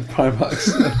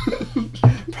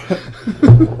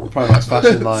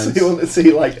fashion lines. So you want to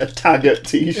see like a Taggart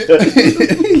t-shirt?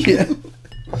 Yeah.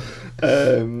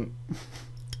 I'm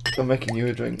making you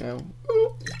a drink now.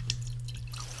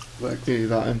 Do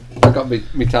that in. I got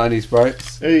me tiny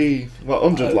sprites. Hey, what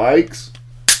 100 likes?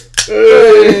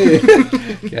 Hey!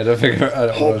 Yeah, I don't think I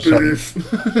want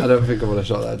to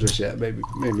shot that just yet. Maybe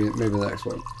the next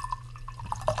one.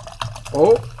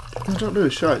 Oh, I don't do a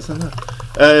shot. It's not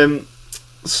that.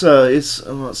 So it's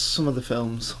what's some of the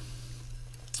films.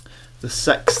 The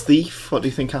Sex Thief. What do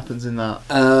you think happens in that?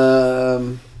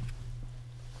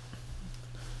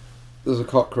 There's a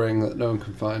cock ring that no one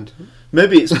can find.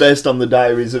 Maybe it's based on the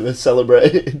diaries of a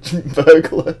celebrated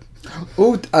burglar.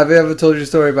 Oh, have you ever told your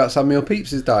story about Samuel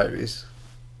Pepys' diaries?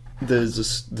 There's a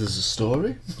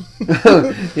story.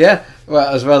 Yeah,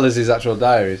 well, as well as his actual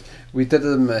diaries. We did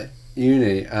them at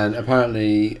uni, and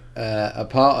apparently a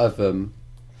part of them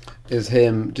is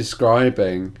him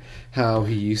describing how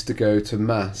he used to go to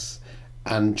mass,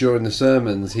 and during the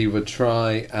sermons he would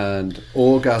try and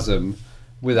orgasm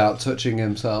without touching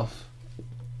himself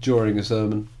during a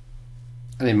sermon,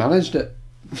 and he managed it.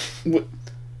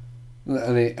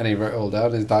 And he wrote it all down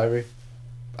in his diary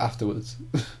afterwards.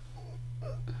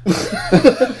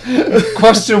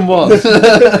 Question 1.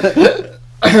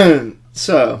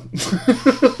 So,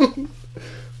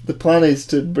 the plan is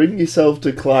to bring yourself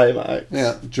to climax.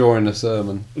 Yeah, during a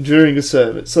sermon. During a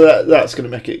sermon. So that's going to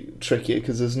make it trickier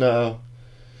because there's no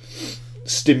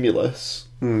stimulus,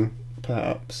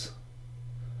 perhaps.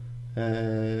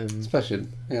 Especially,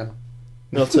 yeah.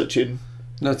 No touching.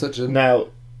 No touching. Now,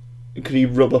 could he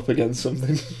rub up against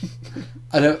something?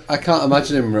 I can't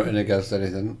imagine him rooting against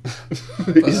anything.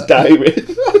 His diary.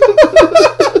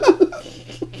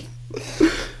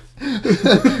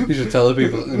 You should tell the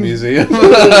people at the museum.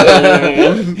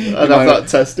 I'd have that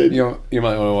tested. You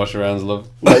might want to wash your hands, love.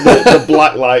 Like the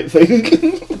black light thing.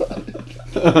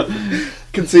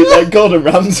 Can see like Gordon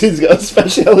Ramsay's got a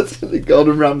speciality.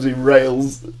 Gordon Ramsay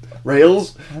raids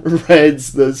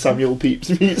the Samuel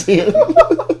Pepys Museum.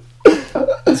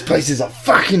 This place is a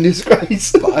fucking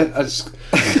disgrace. But I just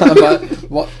can't imagine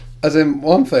what. As in,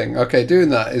 one thing, okay, doing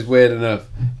that is weird enough,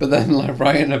 but then like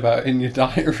writing about it in your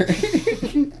diary,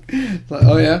 like,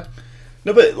 oh yeah,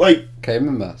 no, but like came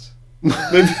in mass.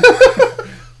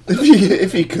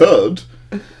 if he could,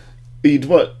 he'd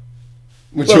what?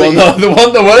 Would you want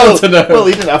the world to know? Well,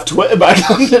 he didn't have Twitter back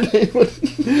then, did he?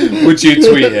 Would you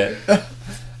tweet it?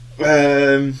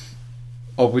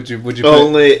 Or would you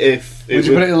only if would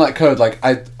you put it in like code, like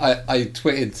I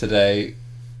tweeted today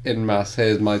in mass,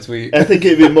 here's my tweet? I think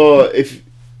it'd be more if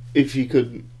you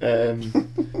could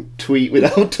tweet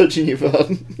without touching your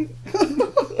phone.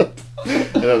 I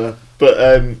don't know, but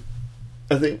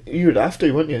I think you would have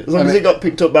to, wouldn't you? As long as it got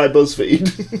picked up by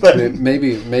BuzzFeed.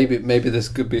 maybe this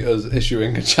could be us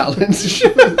issuing a challenge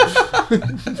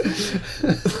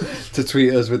to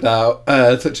tweet us without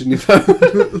touching your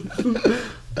phone.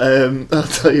 I'll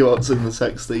tell you what's in The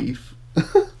Sex Thief.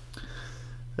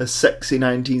 A sexy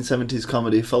 1970s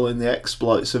comedy following the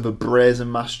exploits of a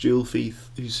brazen mass jewel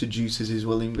thief who seduces his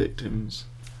willing victims.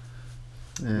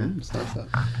 Yeah.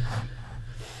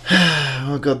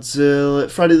 Oh, Godzilla.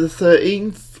 Friday the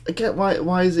 13th. I get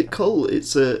why is it cult?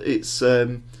 It's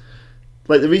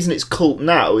like the reason it's cult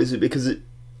now is it because it's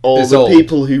old.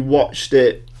 People who watched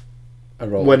it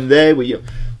when they were young.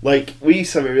 Like, we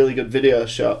used to have a really good video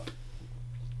shop,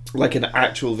 like an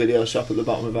actual video shop at the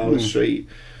bottom of our street.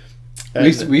 We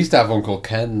used to have one called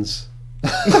Ken's.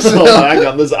 So hang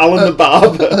on, there's Alan the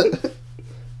Barber,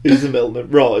 who's the milkman.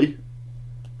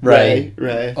 Ray.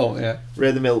 Oh yeah,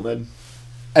 Ray the milkman.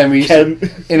 And we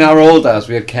in our old house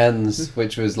we had Ken's,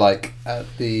 which was like at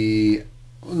the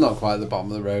not quite at the bottom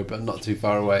of the road, but not too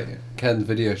far away. Ken's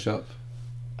video shop.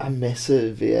 I miss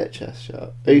a VHS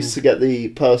shop. I used to get the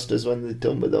posters when they're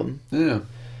done with them. Yeah.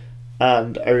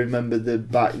 And I remember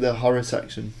the horror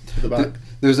section at the back.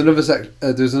 There was another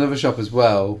there was another shop as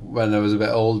well when I was a bit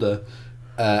older,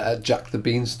 at Jack the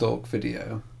Beanstalk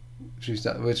Video,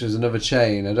 which was another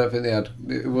chain. I don't think they had.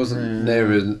 It wasn't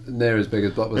near as big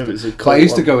as Blockbuster. But I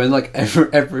used to go in like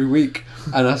every week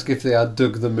and ask if they had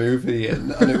Doug the Movie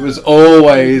in, and it was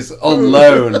always on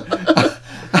loan.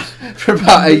 For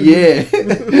about a year,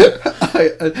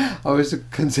 I was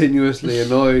continuously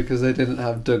annoyed because they didn't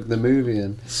have Doug the Movie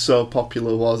in. So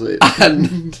popular was it?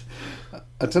 And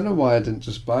I don't know why I didn't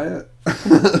just buy it.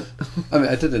 I mean,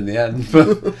 I did in the end,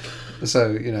 but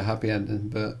so happy ending.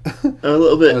 But a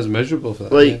little bit. I was miserable for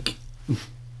that. Like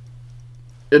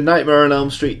A Nightmare on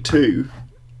Elm Street 2,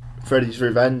 Freddy's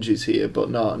Revenge is here, but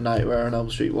not Nightmare on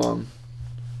Elm Street 1.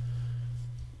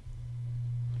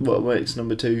 What makes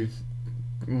number 2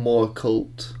 more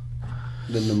cult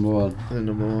than number 1? Than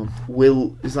number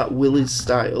 1. Is that Willie's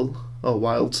Style or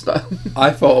Wild Style? I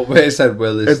thought it said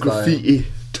Willie's Style. A graffiti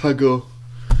Tagger.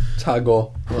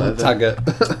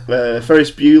 Ferris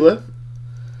Bueller.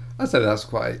 I'd say that's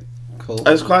quite cult.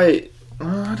 That's quite.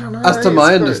 I don't know. As to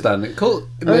my understanding, cult.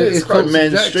 It's quite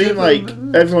mainstream. Like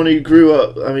everyone who grew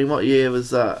up. I mean, what year was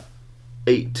that?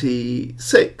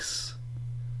 86.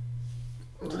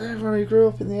 Everyone who grew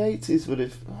up in the 80s would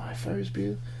have. Ferris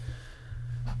Bueller.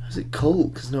 Was it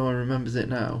cult? Because no one remembers it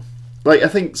now. Like, I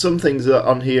think some things are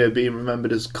on here being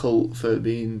remembered as cult for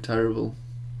being terrible.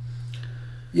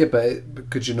 Yeah, but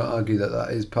could you not argue that that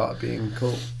is part of being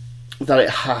cult? That it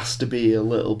has to be a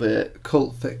little bit...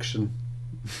 Cult fiction.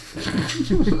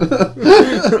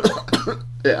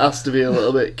 It has to be a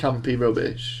little bit campy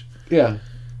rubbish. Yeah.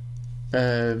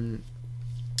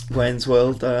 Wayne's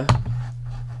World there.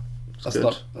 That's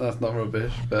not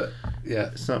rubbish, but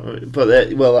yeah. It's not, but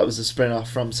that was a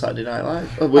spin-off from Saturday Night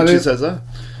Live, which it says that.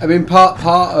 I mean, part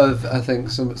of I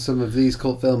think some of these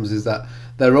cult films is that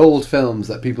they're old films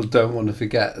that people don't want to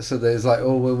forget. So there's like,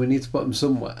 oh well, we need to put them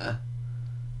somewhere.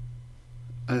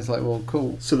 And it's like, well,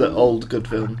 cool. So the old good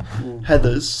film,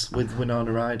 Heathers with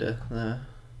Winona Ryder there.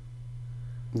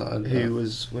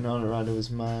 Winona Ryder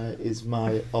is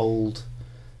my old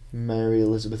Mary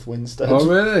Elizabeth Winstead. Oh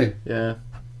really? Yeah.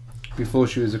 Before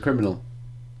she was a criminal.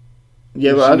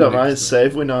 Yeah, but I don't mind.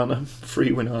 Save Winona,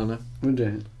 free Winona. We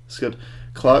do. It's good.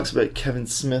 Clark's a bit Kevin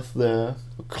Smith there.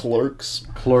 Clerks.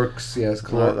 Clerks, yes,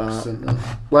 Clerks.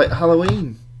 Like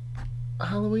Halloween.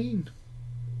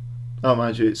 Oh,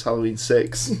 mind you, it's Halloween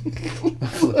 6.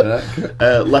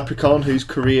 Leprechaun, whose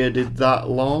career did that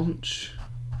launch.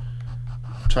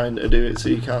 Trying to do it so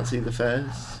you can't see the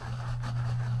face.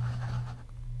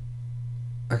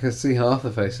 I can see half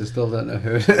the face, I still don't know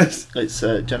who it is. It's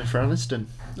Jennifer Aniston.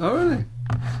 Oh, really?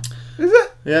 Is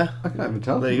it? Yeah. I can't even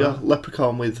tell. There you go.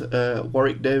 Leprechaun with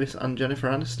Warwick Davis and Jennifer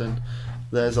Aniston.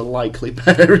 There's a likely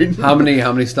pairing. How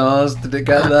many stars did it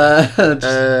get there?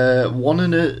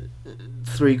 1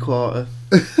 3/4.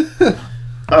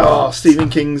 Stephen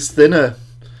King's Thinner.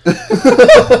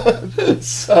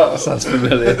 Sounds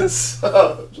familiar.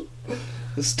 So,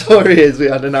 the story is we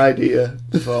had an idea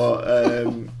for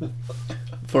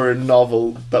a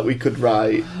novel that we could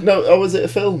write. No, or was it a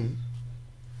film?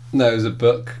 No, it was a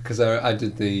book because I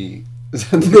did the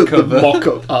the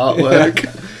mock-up artwork.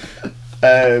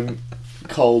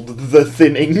 Called The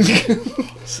Thinning.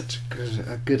 Such a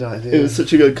good idea. It was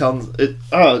such a good concept. Do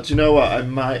you know what? I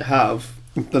might have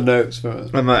the notes from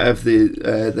it. I might have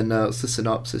the notes, the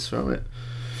synopsis from it.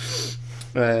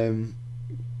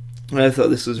 I thought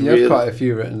this was have quite a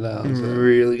few written down. So.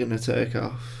 Really going to take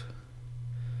off.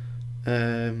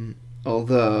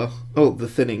 Although, The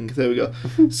Thinning. There we go.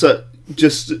 So.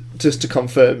 Just to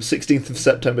confirm, 16th of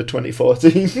September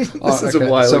 2014. This is a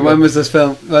while ago. So when was this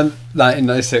film?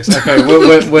 1996. Okay,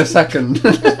 we're second.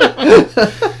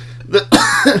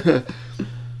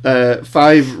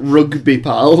 5 rugby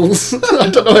pals. I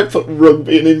don't know why I put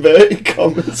rugby in inverted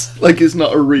commas. Like it's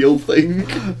not a real thing.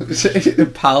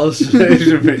 Pals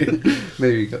should be.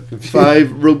 Maybe you got confused.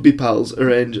 5 rugby pals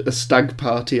arrange a stag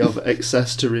party of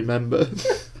excess to remember.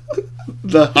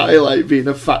 The highlight being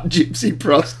a fat gypsy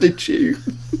prostitute,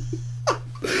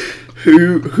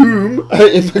 whom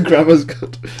in the grammar's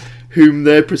good, whom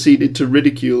they proceeded to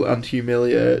ridicule and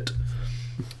humiliate.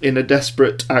 In a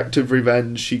desperate act of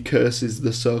revenge, she curses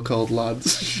the so-called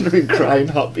lads, showing crying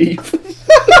hot beef.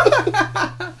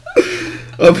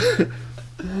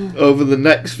 Over the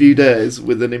next few days,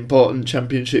 with an important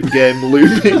championship game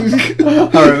looming.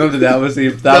 I remember that was the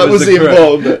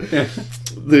important bit. Yeah.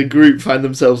 The group find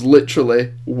themselves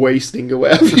literally wasting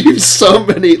away. I've used so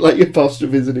many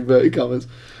apostrophes and inverted commas.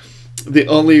 The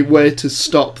only way to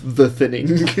stop the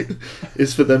thinning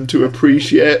is for them to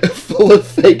appreciate a fuller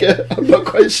figure. I'm not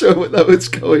quite sure where that was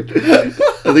going. I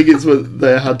think it's when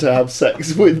they had to have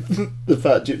sex with the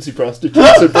fat gypsy prostitute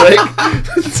to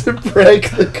break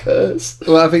the curse.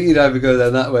 Well, I think you'd either go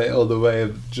down that way or the way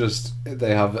of just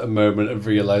they have a moment of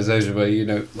realisation where,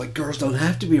 girls don't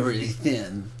have to be really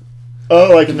thin.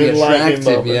 Oh, like an enlightening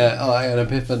moment. Yeah, an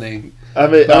epiphany. I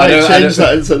mean, I changed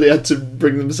that and so they had to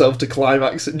bring themselves to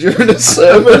climax during a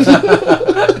sermon.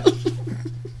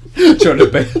 Trying to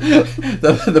be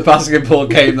the basketball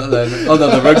game that then. Oh no,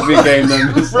 the rugby game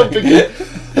then. Rugby game.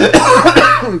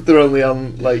 They're only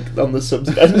on the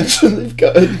subs bench and they've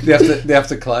got. They have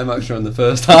to climax during the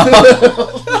first half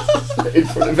in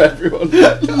front of everyone.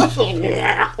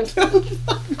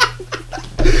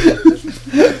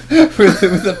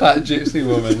 with the fat gypsy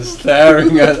woman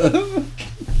staring at them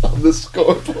on the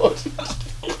scoreboard.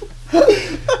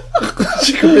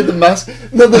 She could be the mask.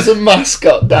 No, there's a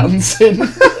mascot dancing,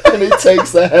 and he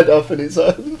takes their head off, and it's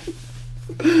just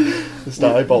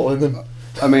eyeballing them.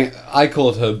 I mean, I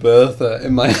called her Bertha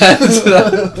in my head.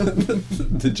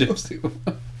 The gypsy woman.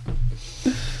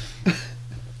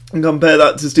 And compare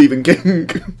that to Stephen King.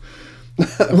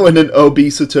 When an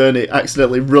obese attorney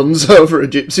accidentally runs over a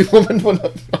gypsy woman.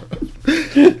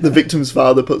 The victim's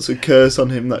father puts a curse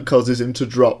on him that causes him to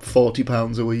drop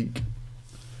 £40 a week.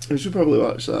 We should probably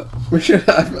watch that. We should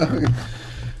have.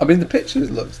 I mean, the picture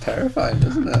looks terrifying,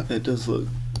 doesn't it? It does look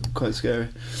quite scary.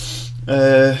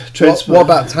 What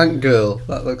about Tank Girl?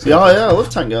 That looks. Yeah, I love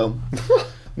Tank Girl.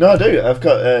 No, I do. I've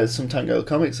got some Tank Girl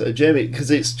comics. Jamie, because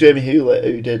it's Jamie Hewlett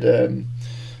who did the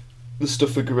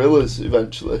stuff for Gorillaz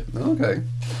eventually. Okay,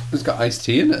 it's got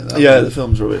Ice-T in it. Yeah, the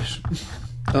film's rubbish.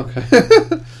 Okay,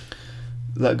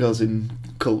 that goes in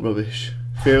cult rubbish.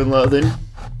 Fear and Loathing.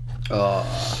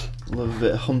 Oh, Love a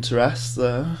bit of Hunter-esque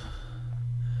there.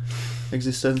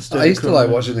 Existence. I used to like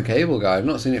watching The Cable Guy. I've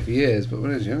not seen it for years, but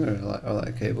when I was younger, I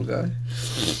like Cable Guy.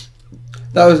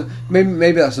 That was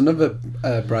maybe that's another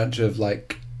branch of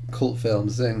like cult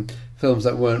films films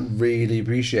that weren't really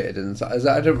appreciated, and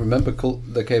I don't remember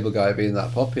The Cable Guy being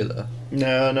that popular.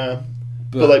 No,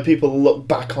 but like people look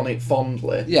back on it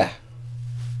fondly. Yeah.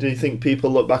 Do you think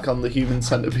people look back on The Human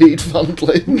Centipede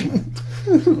fondly?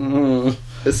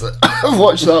 I've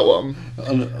watched that one.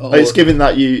 It's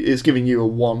giving you a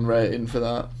 1 rating for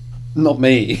that. Not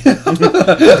me.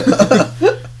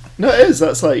 No, it is.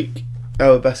 That's like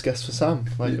our best guess for Sam.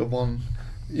 Like a 1.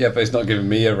 Yeah, but it's not giving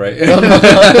me a rating. You're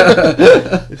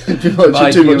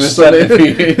watching too much Sunny.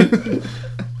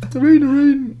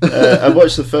 I've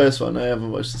watched the first one. I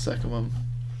haven't watched the second one.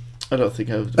 I don't think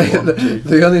I've done one.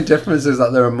 The only difference is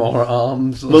that there are more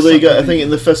arms. Well, there you go. I think in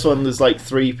the first one there's like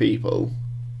 3 people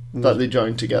that they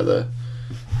join together,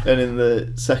 and in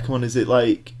the second one is it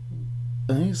like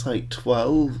I think it's like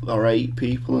 12 or 8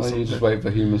 people. Well, or something. you just wait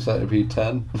for Human Centipede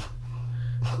 10.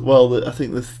 Well, I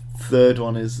think the third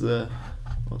one is the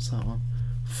what's that one?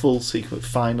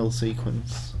 Final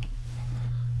sequence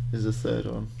is the third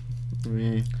one.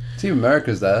 Yeah. Team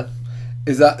America's there.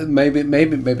 Is that maybe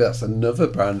that's another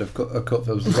brand of cut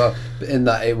films as well? But in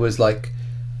that it was like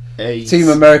Team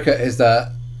America is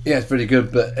that it's pretty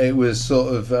good, but it was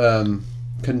sort of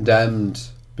condemned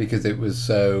because it was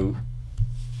so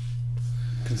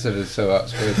considered so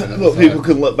outspoken. Look, people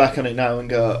can look back on it now and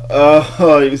go,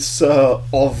 "Oh, it was so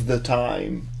of the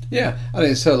time." Yeah, and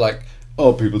it's so like,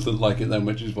 people didn't like it then,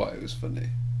 which is why it was funny.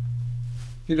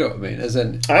 You know what I mean? As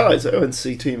in, I liked it. I went to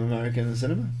see Team America in the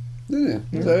cinema. Yeah.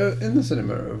 So in the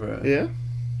cinema over it. Yeah.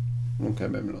 Okay,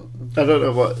 maybe not. I don't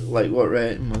know what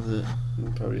rating was it?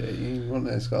 Probably 18, wasn't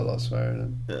it? It's got a lot of swearing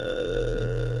in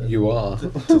it. You are.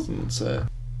 It doesn't say.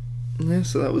 Yeah,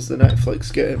 so that was the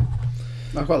Netflix game.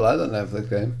 I quite like that Netflix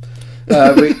game.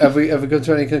 Have we ever come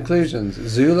to any conclusions?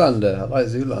 Zoolander. I like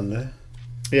Zoolander.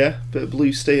 Yeah, bit of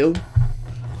Blue Steel.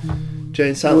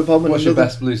 Jane Silent Bob. What's your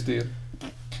best Blue Steel?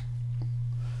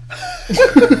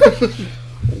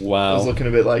 Wow. I was looking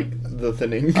a bit like The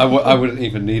Thinning. I wouldn't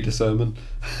even need a sermon.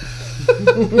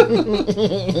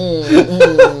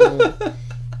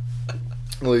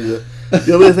 Loser.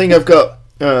 The other thing I've got...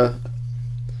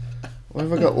 what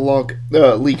have I got?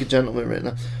 League of Gentlemen right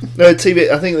now. No, TV,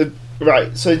 I think...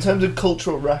 Right, so in terms of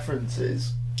cultural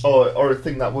references, or a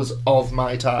thing that was of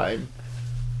my time,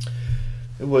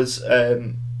 it was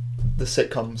the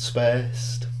sitcom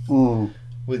Spaced. Mm.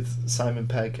 With Simon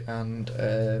Pegg and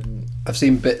I've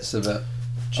seen bits of it.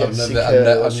 Jessica,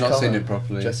 I've not seen it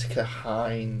properly. Jessica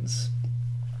Hines,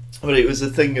 but it was a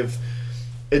thing of,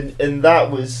 and that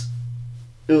was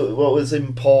what was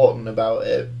important about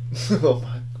it. Oh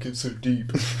my, it's so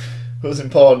deep. What was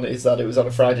important is that it was on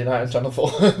a Friday night on Channel 4,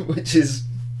 which is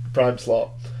prime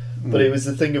slot. But it was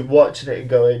the thing of watching it and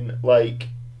going like,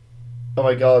 oh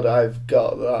my god, I've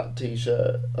got that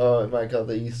T-shirt. Oh my god,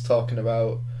 that he's talking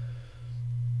about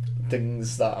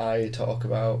things that I talk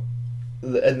about,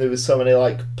 and there was so many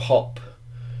like not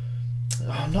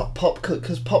pop,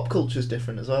 because pop culture is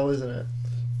different as well, isn't it?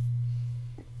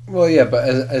 Well, yeah, but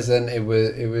as in it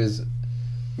was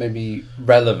maybe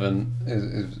relevant.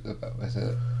 Is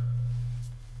it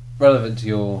relevant to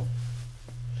your?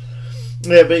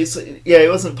 Yeah, but it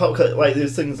wasn't pop culture. Like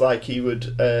there's things like he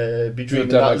would be dreaming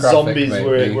that zombies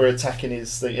were attacking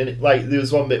his thing, and like there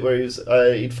was one bit where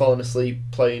he'd fallen asleep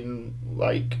playing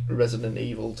like Resident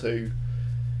Evil 2.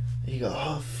 You go,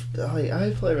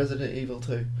 I play Resident Evil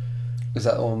 2. Is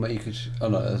that the one where you could? Oh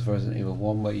no, that's Resident Evil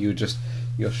 1 where you just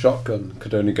your shotgun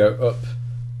could only go up,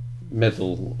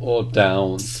 middle, or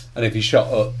down, and if you shot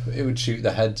up, it would shoot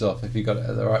the heads off if you got it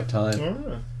at the right time.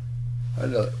 Ah. I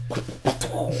know.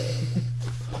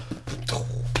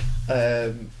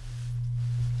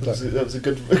 That was a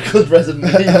good Resident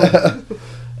Evil.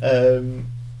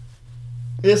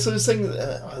 Yeah, so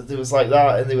there was like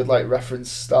that, and they would like reference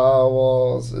Star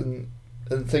Wars and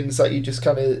things that you just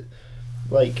kind of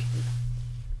like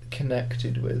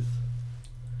connected with.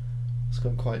 It's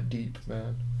gone quite deep,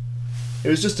 man. It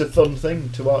was just a fun thing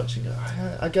to watch. And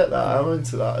I get that. I'm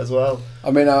into that as well. I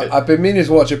mean, I've been meaning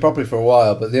to watch it properly for a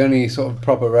while, but the only sort of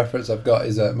proper reference I've got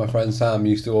is that my friend Sam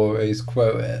used to always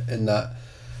quote it in that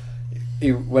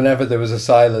whenever there was a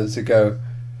silence, he'd go,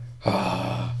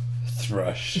 ah,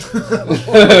 thrush.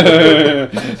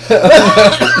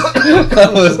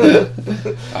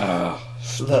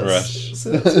 Thrush.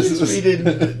 So he's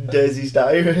reading Daisy's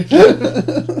diary.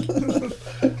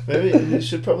 Maybe you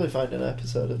should probably find an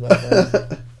episode of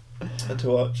that now to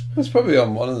watch. It's probably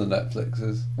on one of the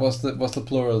Netflixes. What's the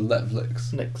plural of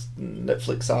Netflix?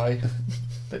 Netflixi.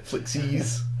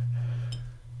 Netflixies.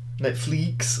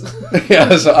 Netflix.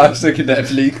 Yeah, so I was thinking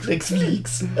Netflix.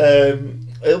 Netflix.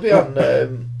 It'll be on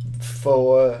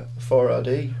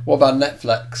 4RD. What about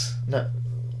Netflix?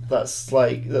 That's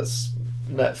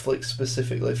Netflix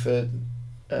specifically for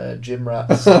gym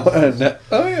rats. Oh yeah.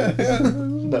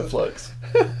 Netflix.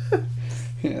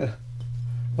 Yeah.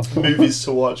 Movies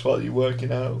to watch while you're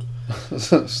working out.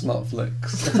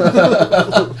 Snotflix.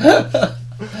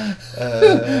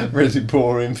 Really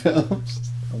boring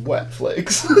films.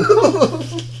 Wetflix.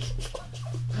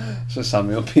 So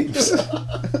Samuel Pepys.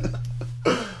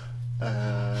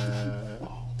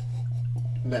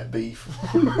 Net beef.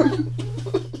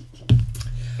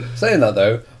 Saying that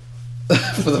though,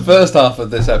 for the first half of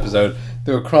this episode,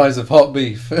 there were cries of hot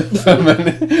beef. First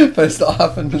that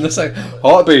happened, and the second,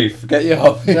 hot beef, get your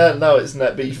hot beef. No, it's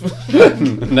net beef.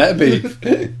 Net beef.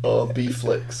 Or beef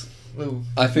flicks. Ooh.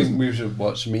 I think we should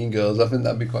watch Mean Girls. I think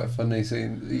that'd be quite funny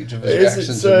seeing each of us' Is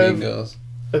reactions it, to Mean Girls.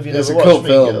 Have you It's never a watched cult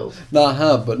Mean film. Girls? No, I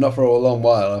have, but not for a long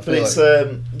while. I But feel it's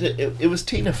like it was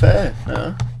Tina Fey,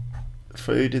 no?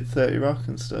 For who did 30 Rock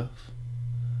and stuff.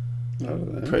 I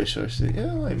don't know. Pretty sure she. Yeah,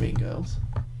 I like Mean Girls.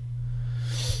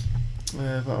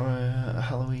 But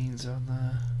Halloween's on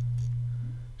there.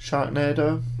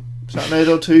 Sharknado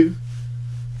 2.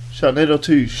 Sharknado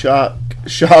 2.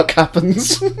 Shark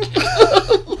happens.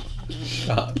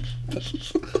 Shark.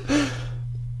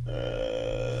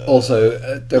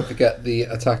 Also, don't forget the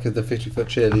Attack of the 50-Foot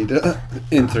Cheerleader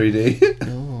in 3D.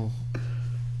 Oh.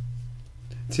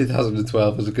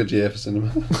 2012 was a good year for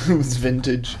cinema. It was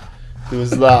vintage. There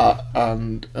was that,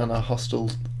 and a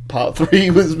Hostel Part 3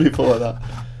 was before that.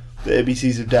 The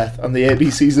ABCs of Death, and the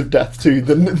ABCs of Death 2,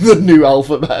 the new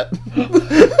alphabet.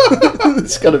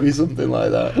 It's got to be something like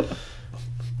that.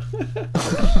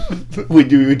 we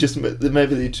just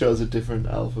maybe they chose a different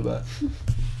alphabet,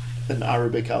 an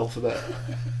Arabic alphabet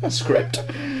script.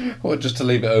 Or just to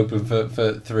leave it open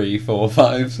for 3, 4,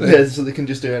 5, 6. Yeah, so they can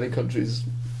just do any country's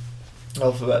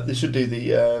alphabet. They should do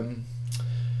the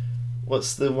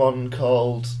what's the one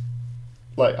called,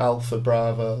 like Alpha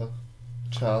Bravo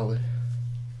Charlie.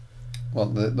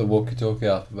 What, the walkie-talkie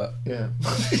alphabet? Yeah.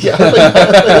 Yeah,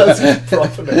 that's his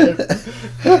proper name.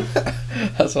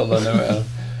 That's all I know it as.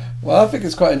 Well, I think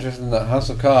it's quite interesting that House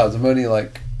of Cards, I'm only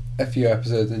like a few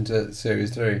episodes into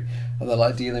Series 3, and they're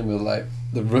like dealing with like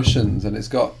the Russians, and it's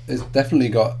definitely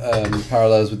got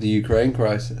parallels with the Ukraine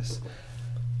crisis.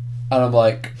 And I'm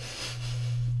like,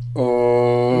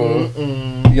 oh,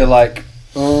 you're like,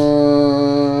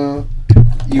 oh,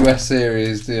 US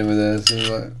series dealing with this. And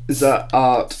like, Is that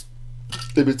art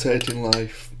imitating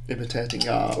life, imitating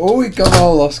art? oh, we got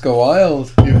all Oscar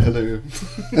Wilde. You hello.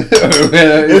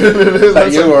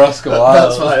 Like you were Oscar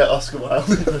Wilde. That's my Oscar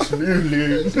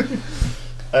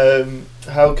Wilde.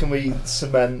 How can we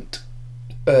cement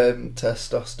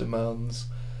testosterone's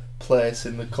place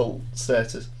in the cult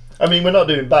status? I mean, we're not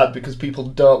doing bad because people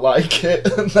don't like it.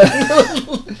 And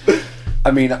then I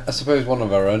mean, I suppose one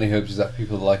of our only hopes is that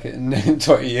people like it in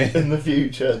 20 years. in the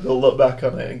future, they'll look back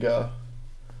on it and go,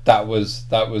 That was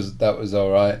all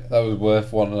right. That was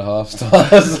worth 1.5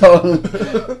 stars on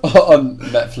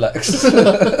Netflix.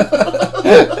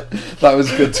 That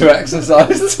was good to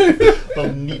exercise too.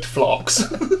 on neat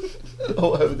flocks.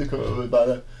 Or whatever they come up with by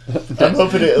then. I'm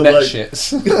hoping it'll Net like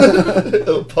shits.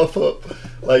 it'll pop up.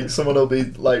 Like someone will be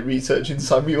like researching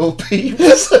Samuel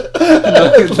Pepys.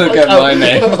 Look at my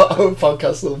name. Our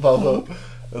podcast will pop up,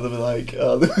 and they'll be like,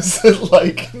 "Oh, this is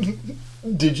like,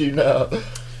 did you know?"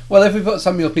 Well, if we put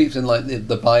Samuel Pepys in like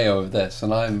the bio of this,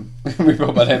 and we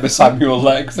put my name as Samuel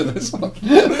Legg for this one,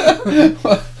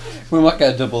 we might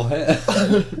get a double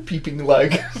hit. Peeping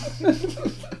leg.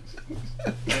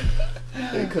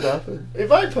 It could happen. It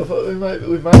might pop up. We might.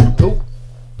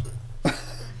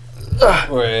 Oh.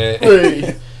 Wait.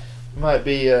 We might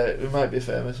be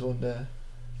famous one day.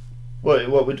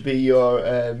 What would be your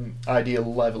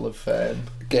ideal level of fame?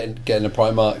 Getting a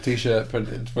Primark t-shirt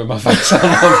printed with my face on,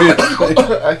 obviously.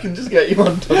 I can just get you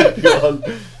on top if you want.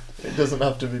 It doesn't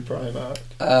have to be Primark.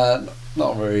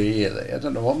 Not really. I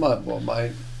don't know what my.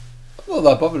 I'm not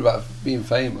that bothered about being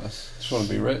famous. I just want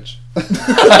to be rich.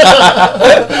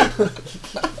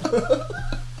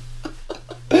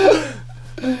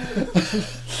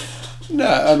 No,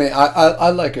 I mean I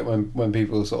like it when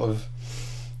people sort of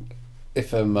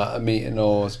if I'm at a meeting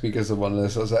or speak to someone and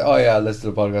they'll say, oh yeah, I listened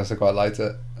to the podcast, I quite liked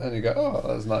it, and you go, oh,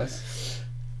 that's nice.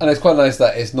 And it's quite nice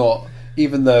that it's not,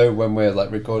 even though when we're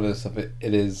like recording stuff, it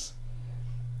is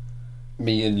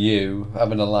me and you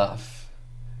having a laugh.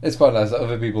 It's quite nice that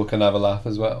other people can have a laugh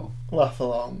as well. Laugh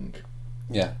along.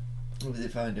 Yeah. If they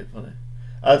find it funny.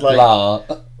 I'd like...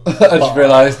 I just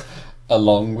realised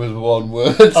along was one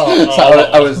word. Oh,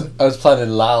 So I was planning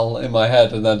lal in my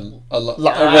head, and then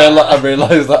I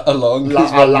realised that along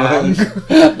was one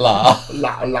word. La.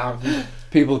 Lang.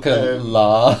 People can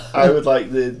la. I would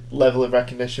like the level of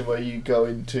recognition where you go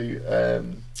into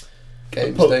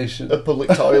Game station. a public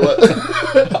toilet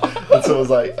and someone's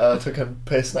like, I took a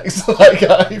piss next to that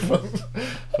guy from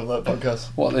that podcast.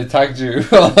 What, they tagged you?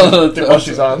 Didn't wash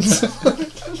his hands.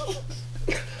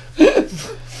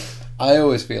 I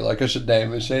always feel like I should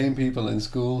name and shame people in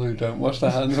school who don't wash their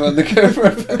hands when they go for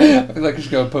a I feel like I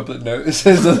should go on public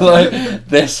notices of like,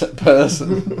 this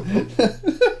person.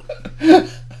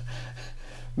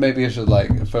 Maybe I should like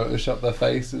Photoshop their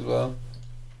face as well.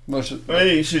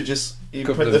 Maybe you should just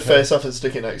Cover print the the face off and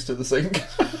stick it next to the sink.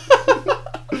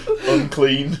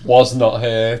 Unclean. Was not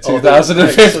here. Or next to the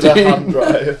 2015. hand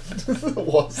dryer.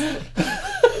 Was.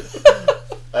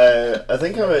 I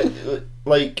think I'm at,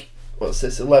 like, what's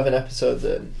this, 11 episodes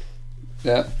in.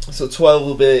 Yeah. So 12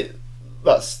 will be,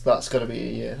 that's going to be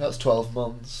a year. That's 12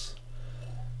 months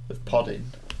of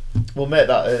podding. We'll make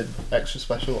that an extra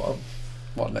special one.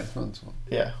 What, next month's one?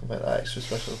 Yeah, we'll make that extra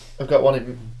special. I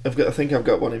think I've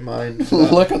got one in mind. For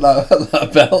that. Look at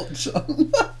that belt,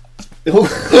 John.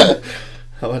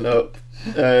 I went up.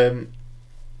 I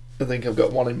think I've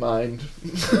got one in mind.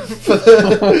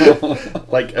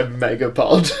 Like a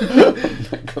megapod.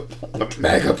 A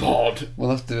megapod.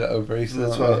 We'll have to do it over Easter.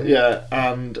 That's right. Yeah,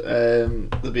 and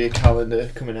there'll be a calendar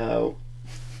coming out.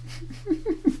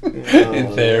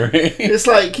 In theory. It's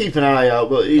like, keep an eye out,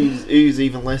 but who's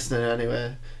even listening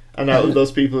anyway? And out of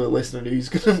those people who are listening, who's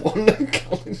going to want a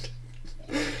calendar?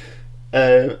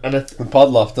 And the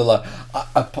Podloft are like,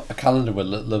 a calendar would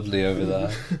look lovely over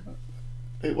there.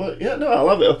 Yeah, no, I'll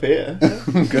have it up here.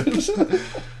 Good.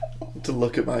 To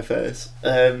look at my face.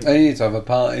 I need to have a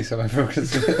party so everyone can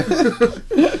see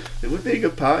it. It would be a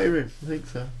good party room, I think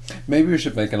so. Maybe we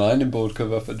should make an ironing board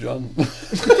cover for John.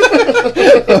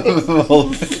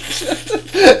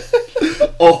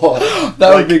 Oh,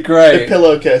 that would be great. The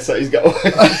pillowcase that he's got.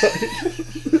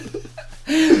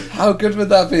 How good would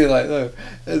that be? Like, though,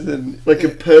 as in, like a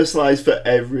personalised for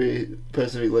every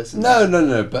person who listens.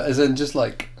 No. But as in, just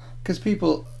like, because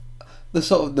people, the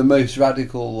sort of the most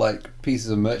radical like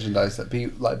pieces of merchandise that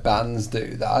people like bands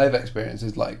do that I've experienced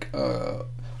is like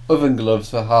oven gloves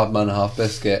for Half Man Half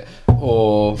Biscuit,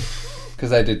 or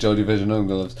because they did Joy Division oven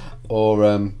gloves,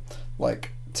 or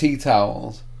like tea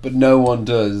towels, but no one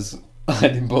does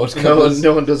ironing board covers.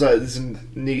 No one does that. There's a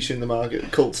niche in the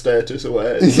market, cult status or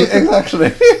whatever. Yeah,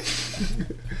 exactly.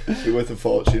 Be worth a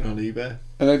fortune on eBay.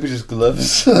 And maybe just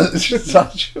gloves, just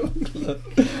actual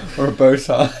gloves, or a bow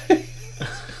tie.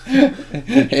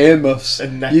 Earmuffs. A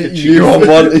You on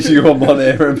one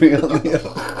ear and me on the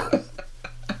other.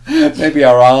 Maybe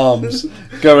our arms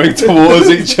going towards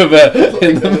each other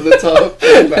in the top.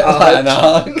 Like an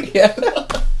arc. Yeah.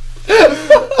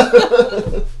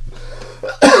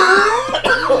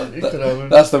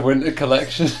 That's the winter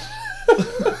collection.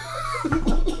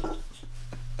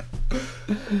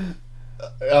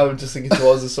 I'm just thinking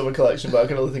towards the summer collection, but I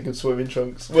can only think of swimming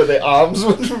trunks where the arms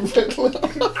would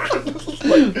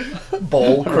like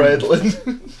ball cradling.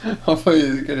 I thought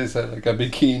you were going to say like a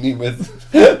bikini with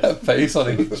a face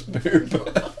on each boob.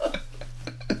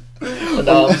 And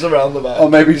arms around the back. Or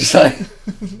maybe just like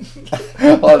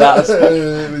like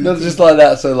that. Not just like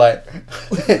that, so like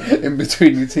in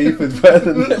between your teeth with where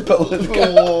the nipple is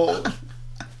going.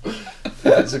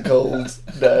 It's a cold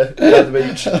day at the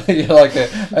beach. You're like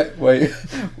where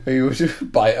you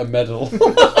would bite a medal.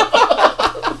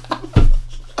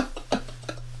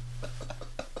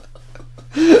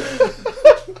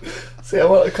 See, I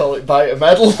want to call it bite a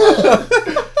medal.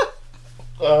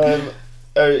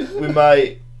 We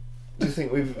might. Do you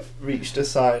think we've reached a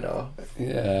sign off?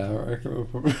 Yeah, I reckon we'll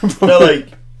probably. No,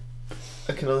 like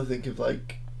I can only think of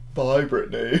like. Bye,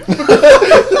 Brittany.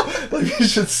 Like we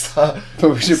should start. But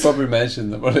we should probably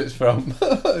mention what it's from.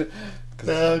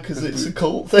 No, because it's a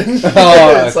cult thing.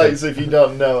 Oh, it's okay. like, so if you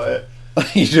don't know it,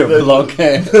 You don't belong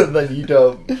here. then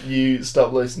you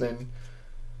stop listening.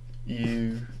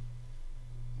 You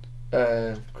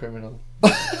criminal.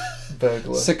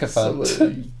 Burglar.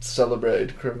 Sycophant.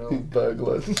 Celebrated criminal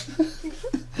burglar.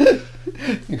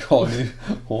 You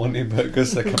horny burger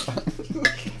sycophant.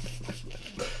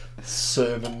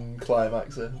 Sermon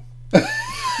climaxer.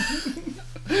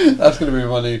 That's going to be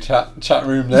my new chat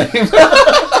room name.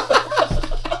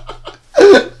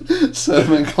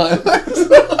 Sermon Climax.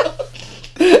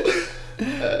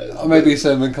 Or maybe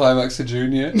Sermon Climax a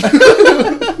junior.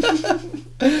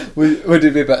 Would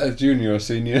it be better junior or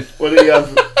senior? Why don't you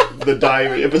have the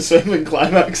diary of a Sermon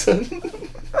Climax then?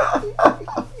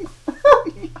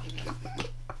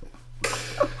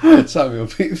 Samuel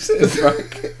Pepys in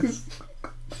brackets.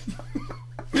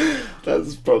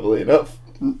 That's probably enough.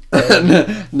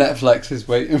 Netflix is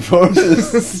waiting for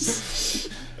us.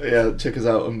 Yeah, check us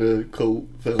out under Cult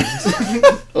Films.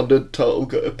 Under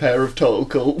a pair of Total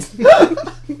Cults.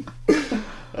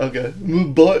 Okay.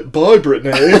 Bye,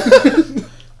 Brittany.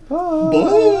 Bye.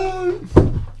 Bye.